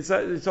itself. It's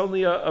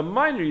only a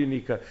minor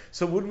unika.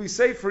 So would we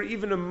say for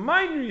even a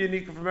minor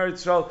unika from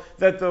Eretz Yisrael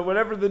that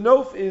whatever the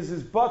nof is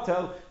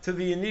batel to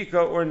the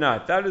unika or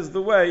not? That is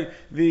the way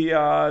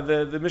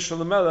the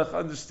Mishnah Melech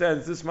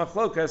understands this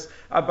machlokas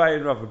Abai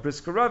and Rava.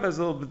 Brisker Rava is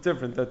a little bit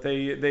different, that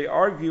they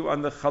argue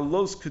on the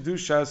chalos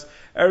kedushas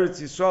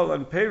Eretz Yisrael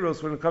and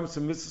Peiros when it comes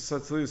to mitzvah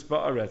satzlius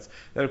ba'aretz.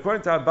 That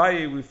according to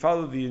Abaye we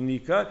follow the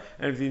unika,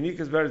 and if the unika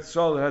is Eretz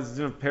Yisrael, it has a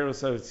din of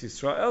Peiros Eretz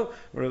Yisrael,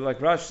 where like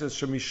Rashi says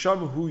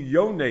shemisham hu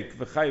yonek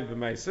v'chayiv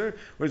b'maiser.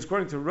 Whereas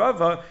according to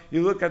Rava,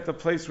 you look at the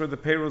place where the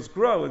Peiros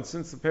grow, and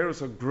since the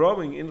Peiros are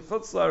growing in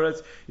chutz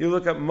la'aretz, you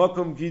look at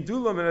makom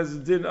gidulam, and as a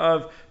din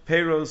of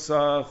Peiros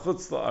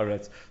chutz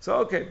la'aretz. So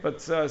okay,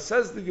 but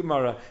says the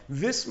Gemara,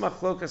 this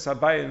machlokas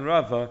Abai and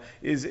Rava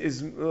is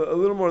a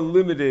little more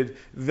limited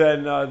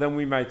than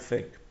we might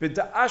think.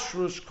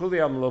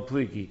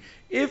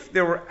 If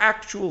there were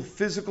actual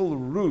physical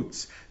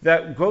roots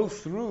that go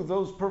through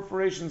those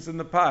perforations in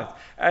the pot,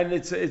 and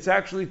it's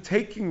actually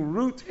taking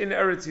root in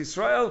Eretz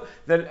Yisrael,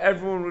 then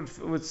everyone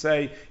would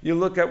say, you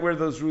look at where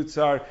those roots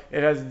are,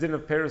 it has a din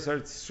of Peiros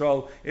Eretz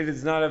Yisrael, it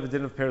does not have a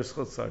din of Peiros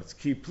Chutz La'aretz.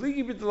 Ki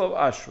pligi b'delo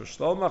ashrush.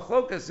 The whole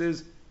machlokas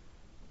is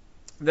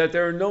that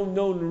there are no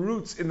known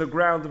roots in the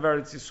ground of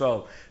Eretz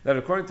Yisrael. That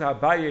according to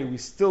Abaye, we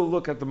still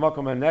look at the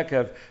Makom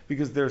HaNekev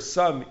because there's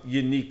some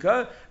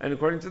Yenika, and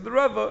according to the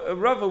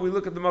Rava, we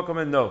look at the Makom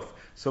HaNof.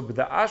 So, but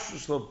the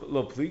Ashrush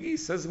lo pligi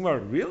says,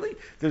 really?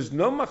 There's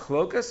no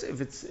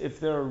machlokas if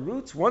there are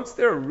roots. Once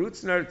there are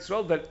roots in Eretz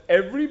Yisrael, that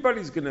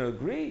everybody's going to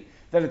agree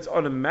that it's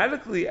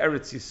automatically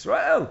Eretz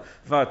Yisrael.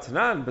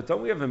 V'atanan, but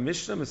don't we have a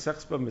Mishnah,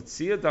 Mesechus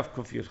B'Metzia, Daf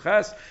Kuf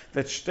Yud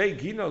that Shtei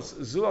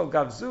Ginos Zu Al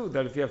Gav Zu,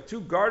 that if you have two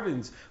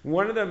gardens,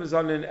 one of them is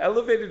on an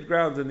elevated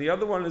ground and the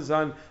other one is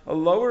on a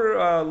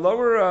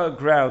lower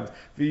ground,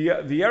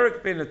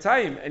 V'Yerik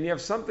Beinatayim, and you have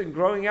something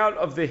growing out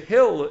of the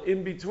hill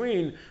in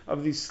between,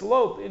 of the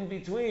slope in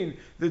between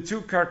the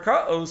two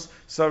karkaos.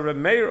 So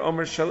Rameir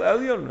Omer Shel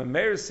Elyon,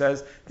 Rameir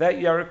says that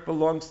Yerik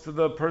belongs to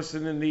the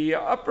person in the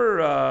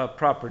upper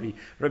property.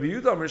 Rabbi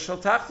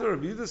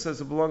Yehuda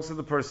says it belongs to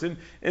the person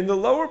in the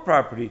lower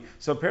property.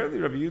 So apparently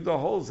Rabbi Yehuda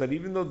holds that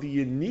even though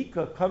the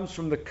Yanika comes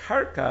from the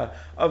karka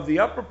of the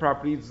upper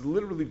property, it's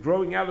literally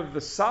growing out of the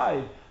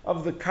side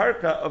of the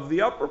karka of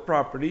the upper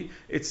property,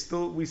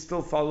 we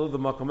still follow the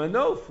makom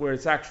hanof, where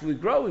it's actually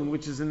growing,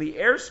 which is in the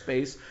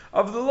airspace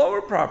of the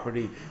lower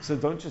property. So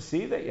don't you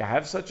see that you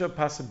have such a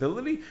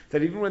possibility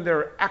that even when there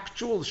are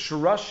actual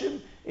shurashim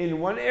in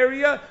one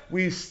area,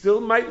 we still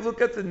might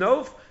look at the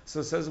nof?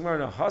 So it says over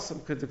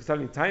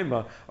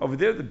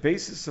there the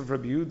basis of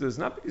Rabbi Yehuda is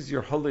not because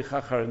you're holy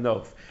chachar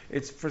nof.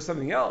 It's for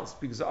something else.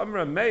 Because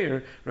Amr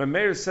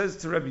Rameir says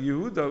to Rabbi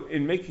Yehuda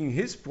in making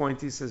his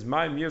point, he says,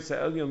 "Ma'im yirsa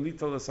elyon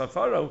lita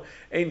l'safaro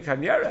ein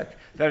kan yerek."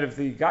 That if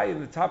the guy in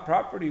the top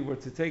property were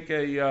to take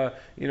a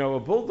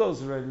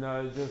bulldozer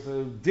and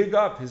just dig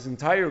up his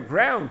entire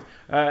ground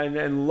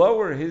and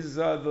lower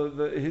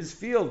his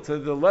field to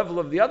the level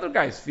of the other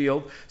guy's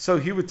field, so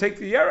he would take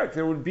the yerek.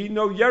 There would be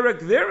no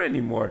yerek there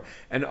anymore.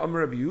 And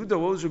Amar Rabbi Yehuda,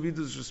 what was Rabbi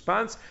Yehuda's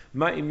response?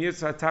 Ma'im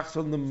yirtzah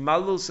tachton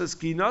l'malus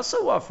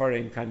eskinasa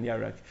wafarein kan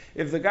yarek.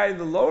 If the guy in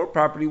the lower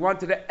property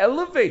wanted to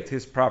elevate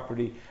his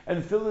property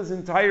and fill his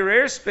entire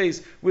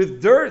airspace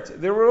with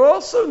dirt, there will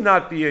also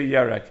not be a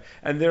yerek.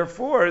 And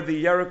therefore,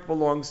 the yerek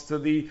belongs to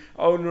the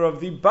owner of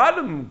the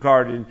bottom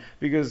garden,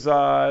 because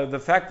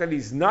the fact that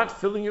he's not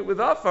filling it with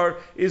afar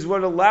is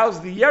what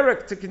allows the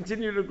yerek to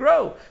continue to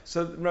grow.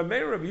 So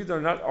Ramei and Rabbi Yehuda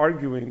are not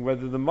arguing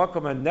whether the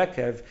makom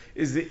hanekev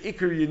is the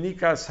ikar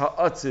yenikas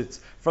ha'atzitz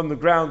from the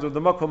ground, or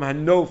the makom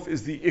hanof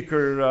is the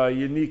ikar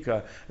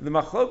yenika. And the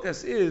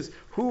machlokas is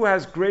who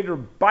has greater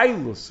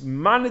bailus,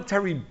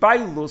 monetary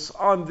bailus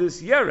on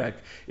this yerek.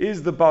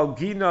 Is the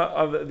balgina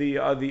of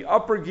the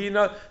upper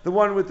gina the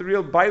one with the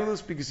real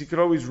bailus because he could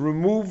always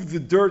remove the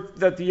dirt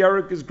that the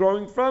yerek is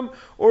growing from,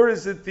 or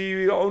is it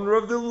the owner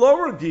of the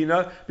lower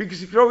gina because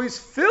he could always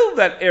fill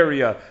that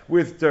area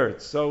with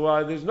dirt?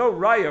 So there's no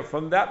raya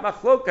from that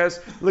machlokas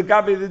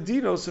legabe the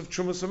dinos of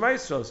trumas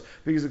u'maisros,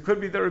 because it could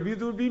be that Rabbi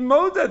Yehuda would be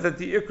moda that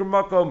the ikar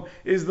makom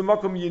is the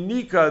makom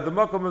yenika, the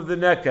makom of the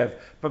nekev,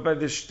 but by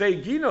the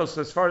shtei ginos,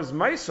 as far as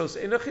maisos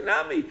in a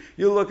chinami,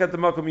 you look at the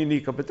makom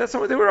yenika. But that's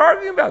not what they were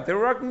arguing about. They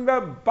were arguing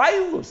about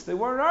bailus. They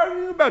weren't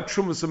arguing about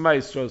trumas and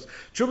maestros.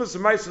 Trumas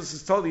and maestros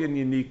is totally in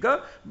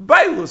yenika.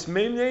 Bailus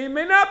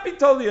may not be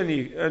totally in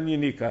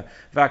yenika.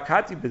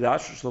 Vakati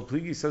b'dasher shlo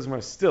pligi says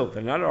more still.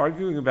 They're not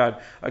arguing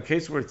about a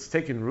case where it's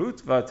taken root.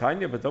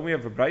 Vatanya, but don't we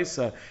have a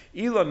brisa?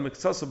 Elon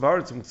miksasa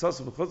baritz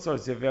miksasa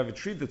b'chutzaretz. If you have a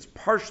tree that's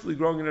partially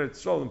growing in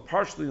Eretz Yisrael and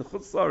partially in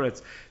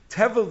Chutzlaretz,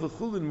 Tevel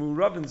v'chulin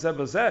mu'rav and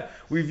zebazeh.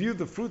 We view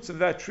the fruits of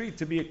that tree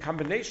to be a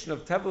combination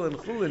of tevel and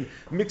chulin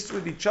mixed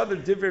with each other.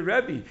 Divrei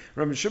Rebbe,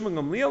 Rabbi Shimon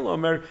Gamliel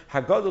Omer,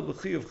 Hagadol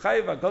b'chiyav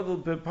chayiv,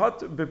 Hagadol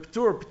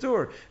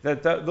b'ptur.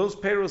 That those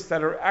peros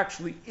that are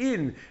actually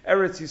in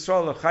Eretz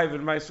Yisrael, chayiv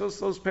and maisros,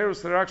 those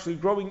peros that are actually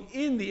growing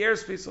in the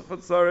airspace of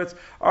Chutz La'aretz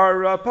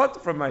are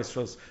pot from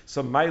maisros.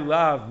 So my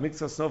love,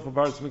 mixas nof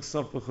baritz, mixas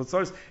nof b'chutz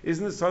La'aretz.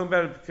 Isn't this talking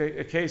about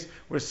a case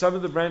where some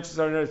of the branches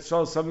are in Eretz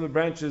Yisrael, some of the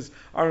branches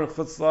are in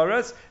Chutz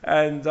La'aretz?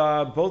 And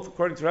both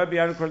according to Rabbi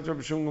and according to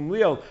Rabbi Shimon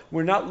Gamliel,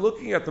 we're not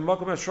looking at the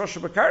makom hashrosh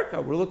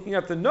b'karka. We're looking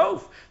at the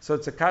nof. So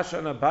it's a kasha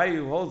and Abayi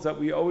who holds that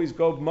we always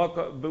go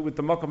with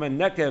the makom and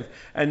nekev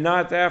and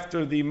not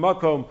after the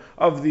makom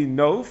of the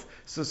nof.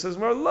 So it says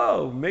more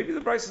low. Maybe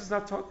the Bryce is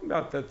not talking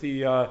about that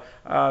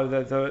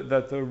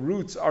that the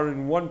roots are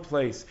in one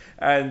place,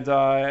 and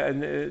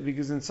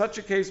because in such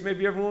a case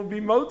maybe everyone would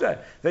be moda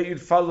that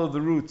you'd follow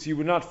the roots, you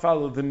would not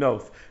follow the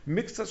nof.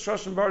 Mixed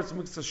shrosh and baritz,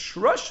 mixed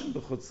shrosh and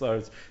b'chutz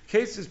la'aretz.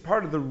 Cases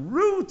part of the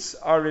roots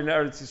are in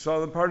Eretz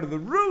Yisrael and part of the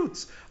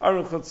roots are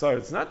in Chutz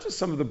La'aretz. Not just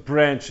some of the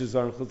branches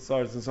are in Chutz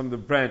La'aretz and some of the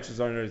branches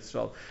are in Eretz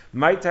Yisrael.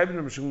 My type of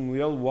Rabbi Shimon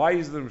Gamliel, why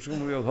is the Rabbi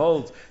Shimon Gamliel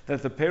holds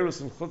that the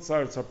peros in Chutz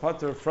La'aretz are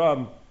pater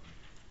from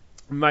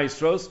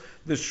maestros?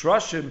 The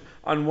shrashim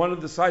on one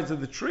of the sides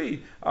of the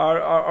tree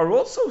are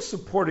also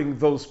supporting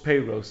those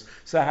peros.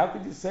 So how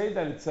could you say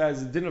that it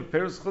says a din of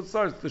peros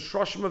chutzar? It's the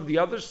shrashim of the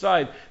other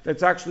side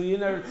that's actually in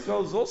Eretz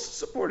Yisrael is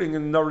also supporting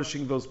and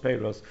nourishing those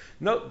peros.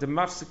 No, the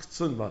mafsik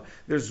tzunma.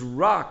 There's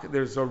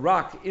a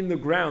rock in the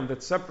ground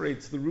that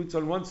separates the roots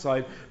on one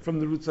side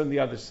from the roots on the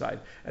other side.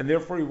 And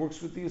therefore he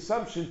works with the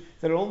assumption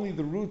that only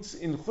the roots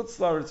in Chutz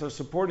La'aretz are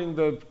supporting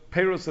the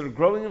peros that are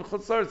growing in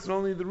Chutz La'aretz, and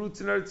only the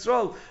roots in Eretz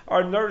Yisrael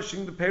are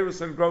nourishing the peros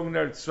that are growing in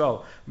Eretz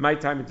Yisrael. My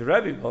time into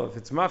Rebbe, well, if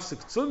it's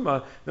mafsik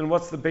tzunma, then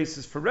what's the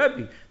basis for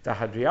Rebbe? The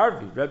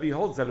Hadriarvi. Rebbe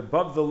holds that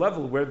above the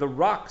level where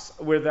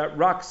that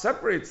rock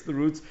separates the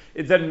roots,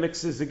 it then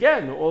mixes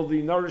again. All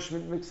the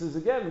nourishment mixes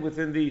again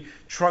within the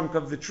trunk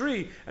of the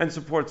tree and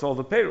supports all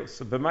the peros.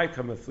 So b'may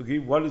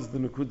kamathugi, what is the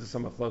Nakudas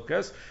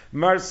HaMachlokas?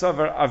 Mar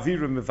savar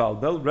avira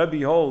mivalbel.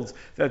 Rebbe holds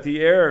that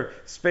the air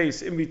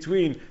space in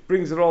between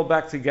brings it all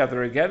back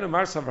together again. And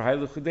Mar savar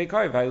hayluch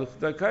dekai, hayluch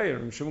dekai.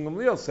 And Shimon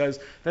Gamliel says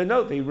that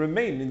no, they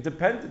remain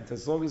independent.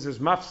 As long as there's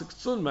mafsik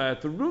tzunma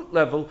at the root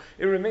level,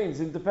 it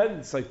remains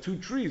independent. It's like two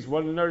trees,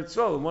 one in Eretz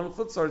Yisrael and one in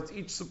Chutz La'aretz,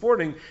 each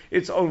supporting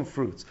its own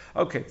fruits.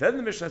 Okay, then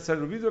the Mishnah said,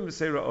 Rabbi Yehuda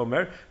Meseira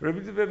Omer. Rabbi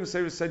Yehuda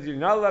Meseira said, you're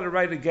not allowed to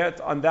write a get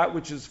on that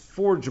which is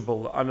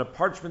forgeable, on a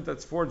parchment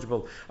that's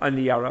forgeable, on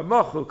niyara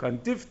machuk, on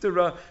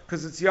diftera,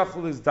 because it's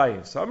yachol is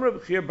dayiv. So Amar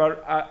Rabbi Chia bar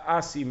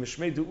Asi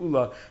Mishmei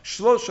Du'ula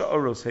Shlosha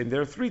Orosein.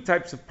 There are three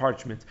types of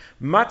parchment: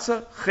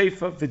 matzah,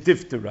 chayfa,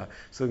 v'diftera.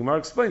 So the Gemara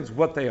explains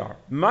what they are.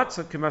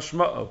 Matzah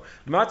kemashma'o.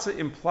 Matzah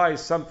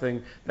implies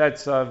something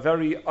that's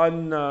very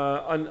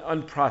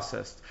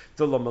unprocessed.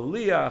 Dela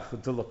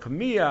maliach, dela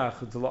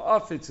kamiach, dela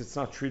afitz. It's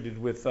not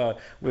treated with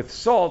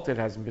salt. It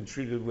hasn't been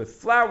treated with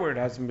flour. It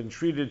hasn't been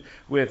treated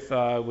with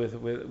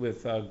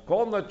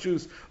gallnut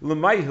juice.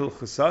 Lemay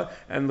hilchasa.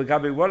 And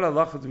legabe what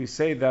halacha do we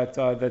say that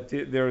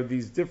there are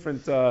these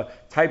different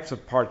types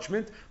of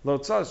parchment?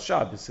 Lotzas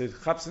shab. It says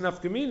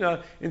chapsenaf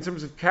kamina in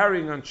terms of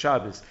carrying on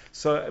Shabbos.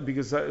 So,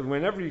 because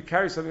whenever you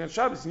carry something on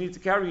Shabbos, you need to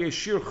carry a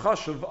sheer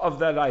chashuv of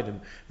that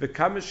item. The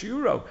kamish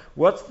euro.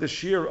 What's the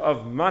sheer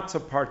of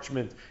matzah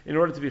parchment in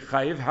order to be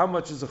chayiv? How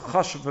much is a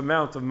chashuv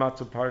amount of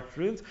matzah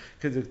parchment?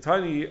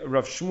 Kedetani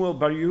Rav Shmuel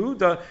Bar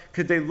Yehuda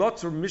kedei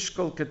lotzur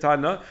mishkal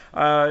ketana,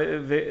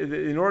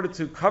 in order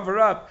to cover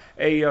up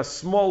a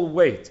small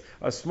weight,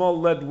 a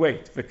small lead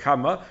weight.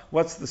 V'kama.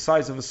 What's the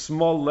size of a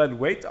small lead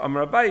weight?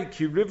 Amrabai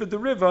ki riva de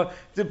riva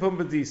de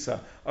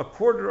pumbedisa. A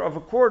quarter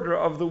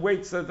of the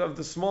weights of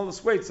the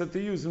smallest weights that they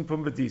use in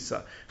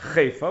Pumbedisa.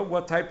 Chayfa,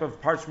 what type of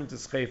parchment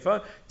is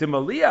chayfa?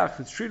 Demaliach,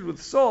 it's treated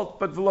with salt,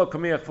 but v'lo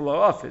kameach v'lo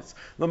afitz.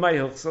 L'may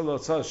hilchsa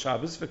l'otzah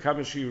Shabbos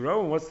v'kamashiro,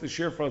 and what's the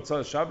shear for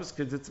otzah Shabbos?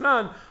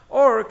 Kedetnan,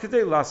 or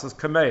kedei lasas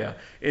kameya.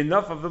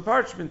 Enough of the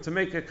parchment to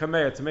make a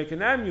kameya, to make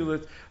an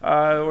amulet,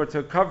 or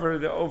to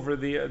cover over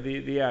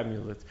the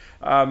amulet.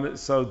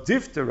 So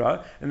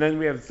diftera, and then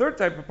we have the third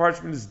type of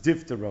parchment is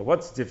diftera.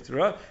 What's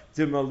diftera?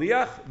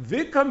 Dimaliach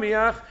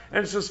v'kamiach,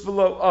 and it's just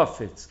below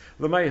afitz.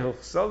 L'may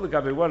hilchsa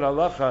l'gabe what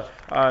halacha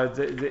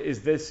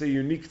is this a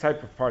unique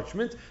type of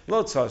parchment?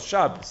 Lotzah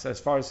Shabbos, as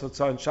far as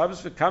lotzah and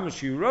Shabbos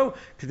v'kamashiro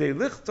kedei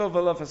lichtov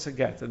alav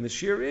hasaget, and the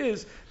shear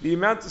is the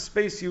amount of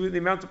space the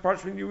amount of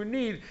parchment you would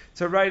need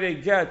to write a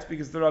get,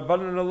 because the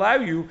Rabbanan allow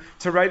you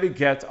to write a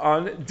get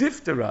on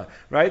diftera,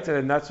 right?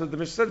 And that's what the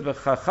Mishnah said.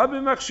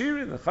 V'chachamim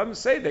machshirin, the Chacham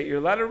say that you're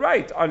allowed to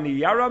write on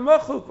niyara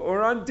machuk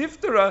or on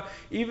diftera,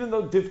 even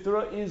though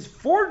diftera is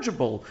forgeable.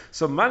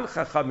 So man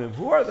chachamim,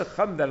 who are the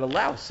chacham that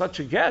allow such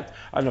a get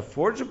on a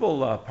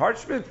forgeable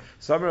parchment?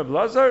 So Amar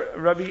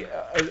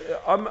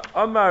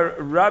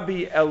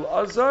Rabbi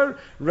Elazar,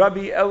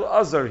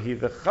 he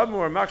the chacham who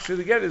are makshir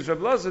the get is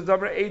Rabbi Elazar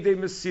Damar Eidei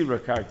Mesira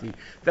Karti.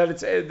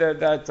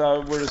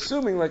 That we're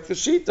assuming, like the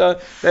Shita,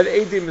 that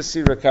Eidei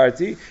Mesira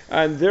Karti,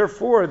 and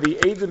therefore the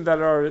Eidim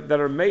that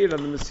are made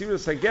on the Mesira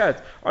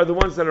Saget are the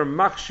ones that are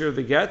makshir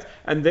the get,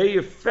 and they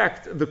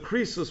affect the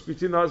krisus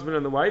between the husband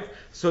and the wife.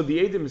 So the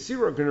Eidim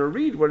Mesira are going to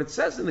read what it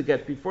says in the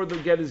get before the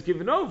get is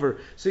given over.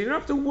 So you don't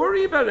have to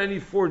worry about any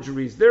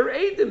forgeries. There are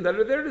Eidim that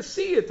are there to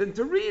see it and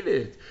to read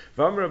it.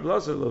 Rabbi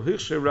Elazar,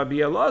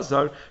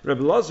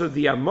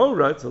 the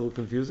Amora, it's a little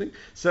confusing,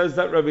 says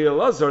that Rabbi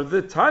Elazar,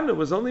 the Tana,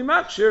 was only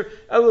makshir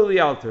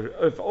elili alter.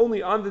 If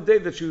only on the day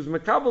that she was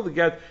makabel to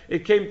get,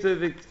 it came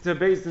to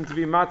Beis Din to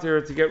be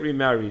matir to get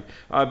remarried,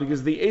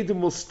 because the Eidim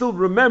will still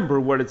remember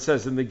what it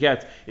says in the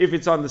get if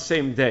it's on the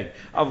same day.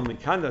 But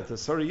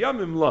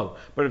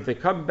if they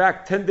come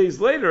back 10 days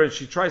later and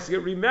she tries to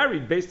get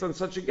remarried based on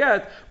such a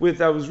get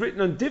that was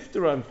written on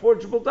diftera, on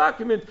forgeable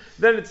document,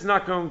 then it's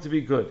not going to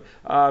be good,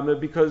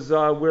 because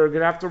we're going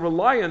to have to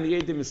rely on the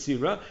Eidim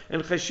Mesira,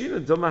 and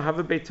Cheshina Doma have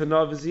a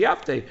Beitana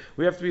V'ziyafte.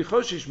 We have to be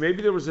Choshish.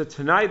 Maybe there was a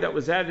Tanai that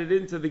was added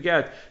into the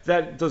get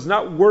that does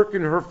not work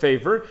in her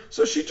favor,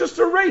 so she just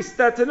erased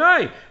that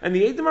Tanai, and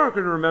the Eidim aren't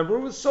going to remember.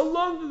 It was so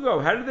long ago.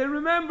 How do they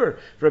remember?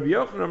 Rabbi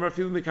Yochanan and Rabbi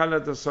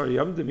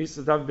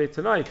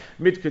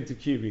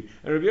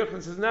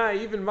Yochanan says,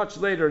 even much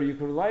later you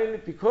can rely on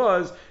it,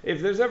 because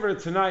if there's ever a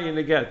Tanai in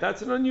a get,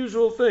 that's an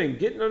unusual thing.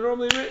 Gittin are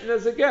normally written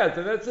as a get,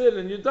 and that's it,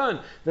 and you're done.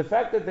 The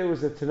fact that there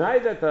was a Tanai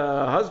that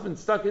the husband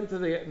stuck into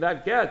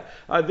that get,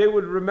 they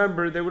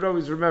would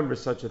always remember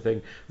such a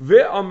thing.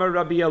 Ve'amar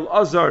Rabbi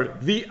Elazar,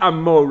 the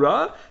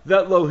Amora,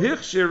 that lo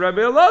hichshir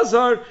Rabbi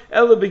Elazar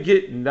ela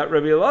begittin, that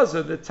Rabbi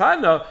Elazar, the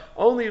Tana,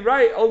 only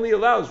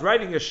allows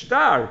writing a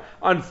shtar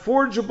on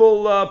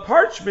forgeable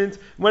parchment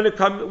when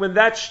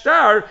that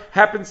shtar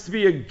happens to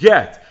be a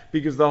get.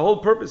 Because the whole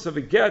purpose of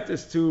a get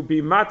is to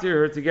be matir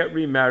her to get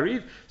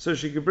remarried, so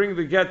she can bring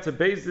the get to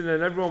Beis Din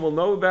and everyone will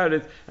know about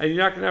it, and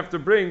you're not going to have to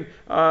bring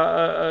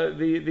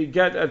the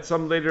get at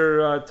some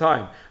later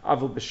time.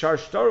 Avul b'shar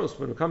shtaros,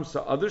 when it comes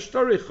to other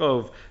shtarei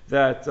chov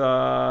that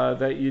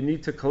you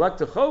need to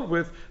collect a chov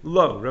with,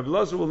 lo, Rabbi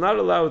Elazar will not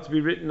allow it to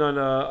be written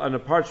on a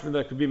parchment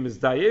that could be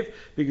mizdayev,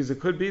 because it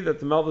could be that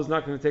the melva is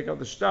not going to take out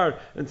the shtar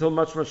until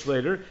much, much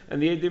later,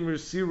 and the Eidim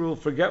Mesira will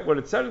forget what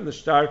it said in the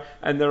shtar,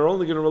 and they're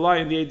only going to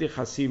rely on the Eidim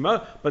Chasim,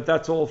 but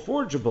that's all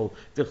forgeable.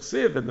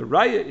 Dichsiv, and the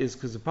raya is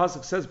because the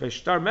pasuk says by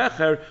shtar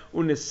mecher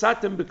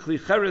unesatem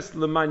beklicheres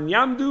leman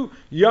yamdu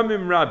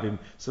yamim rabim.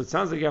 So it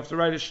sounds like you have to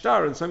write a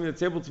shtar on something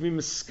that's able to be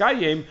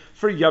miskayim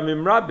for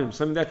yamim rabim,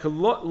 something that could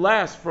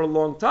last for a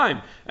long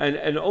time,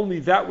 and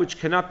only that which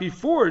cannot be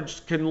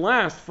forged can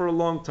last for a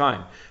long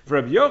time. For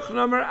Rabbi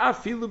Yochanan Amar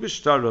afilu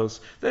b'shtaros,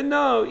 then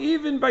no,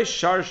 even by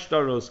shar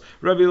shtaros,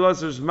 Rabbi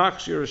Elazar's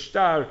makshir a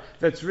shtar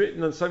that's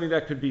written on something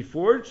that could be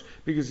forged,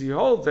 because he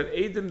holds that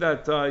Eidim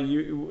that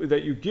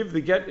you give the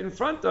get in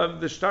front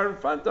of, the shtar in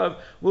front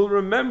of, will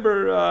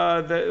remember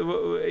that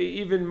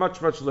even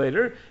much, much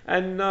later.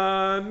 And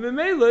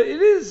Memela,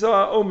 it is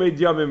Omed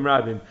Yamim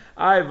Rabim.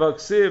 I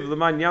vaksiv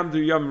Leman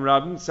Yamdu Yamim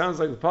Rabim. Sounds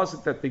like the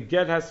pasuk that the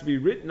get has to be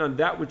written on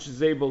that which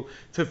is able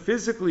to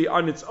physically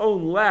on its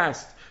own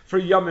last for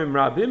Yamim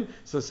Rabim.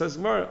 So it says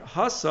Gemara,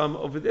 Hasam,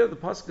 over there the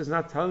pasuk is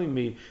not telling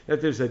me that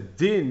there's a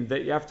din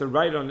that you have to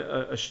write on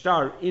a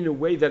star in a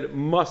way that it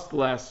must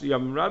last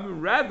Yamim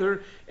Rabim.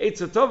 Rather,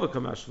 Eitzah Tova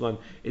Kamashlan.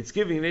 It's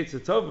giving an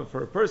Eitzah Tova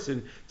for a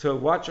person to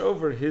watch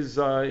over his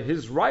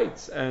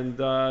rights and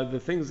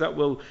the things that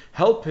will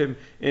help him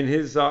in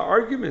his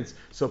arguments.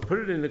 So put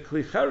it in a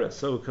klichera,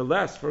 so it can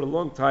last for a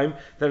long time.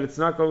 That it's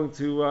not going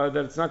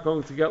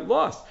to get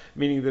lost.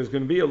 Meaning there's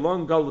going to be a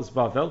long Galus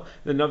Bavel.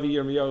 The Navi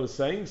Yirmiyahu is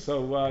saying.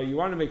 So you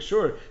want to make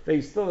sure that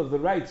you still have the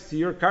rights to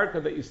your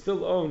karka that you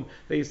still own,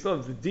 that you still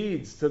have the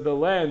deeds to the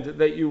land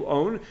that you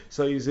own.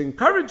 So he's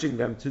encouraging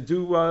them to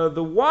do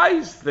the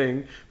wise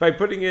thing by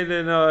putting it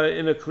in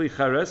a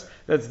klicheres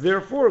that's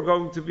therefore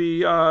going to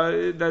be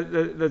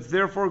that's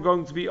therefore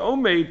going to be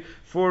omeid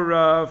for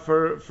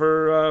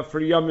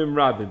Yamim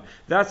Rabim.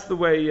 That's the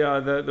way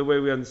the way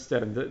we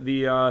understand.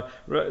 The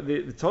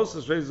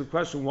Tosfos raises the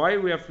question: why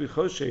do we have to be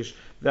choshesh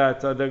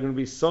that they're going to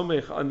be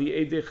somech on the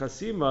Eidei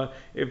Chasima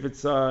if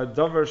it's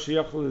davar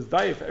sheyachol is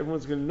daif?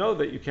 Everyone's going to know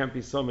that you can't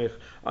be somech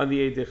on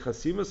the Eidei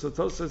Chasima. So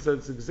Tosfos says that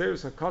it's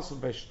exeris hakasov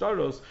by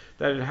shtaros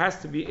that it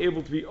has to be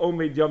able to be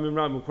omeid Yamim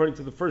Rabim according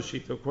to the first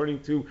sheet,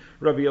 according to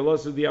Rabbi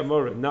Elazar the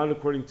Amora, not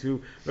according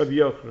to Rabbi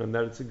Yochanan.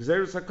 That it's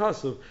exeris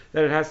hakasov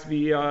that it has to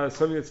be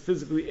something that's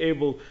physically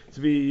able to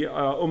be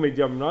omeid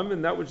Yamim Rabim,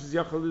 and that which is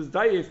yachol is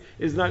daif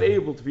is not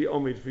able to be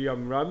omeid for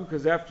Yamim Rabim,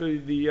 because after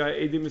the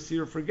Eidei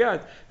Masir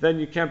forget, then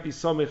you can't be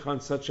somech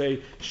on such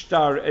a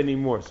shtar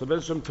anymore. So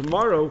Bezram,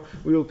 tomorrow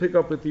we will pick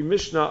up with the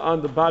Mishnah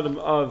on the bottom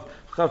of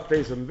Chaf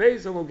Beis and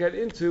Beis, and we'll get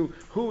into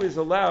who is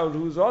allowed,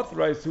 who is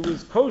authorized, who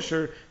is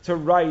kosher to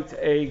write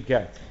a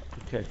get.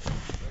 Okay.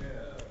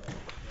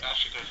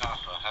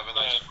 Have a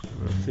nice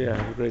Yeah,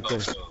 have a great day.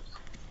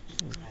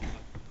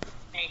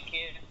 Thank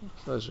you.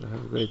 Pleasure.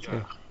 Have a great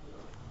day.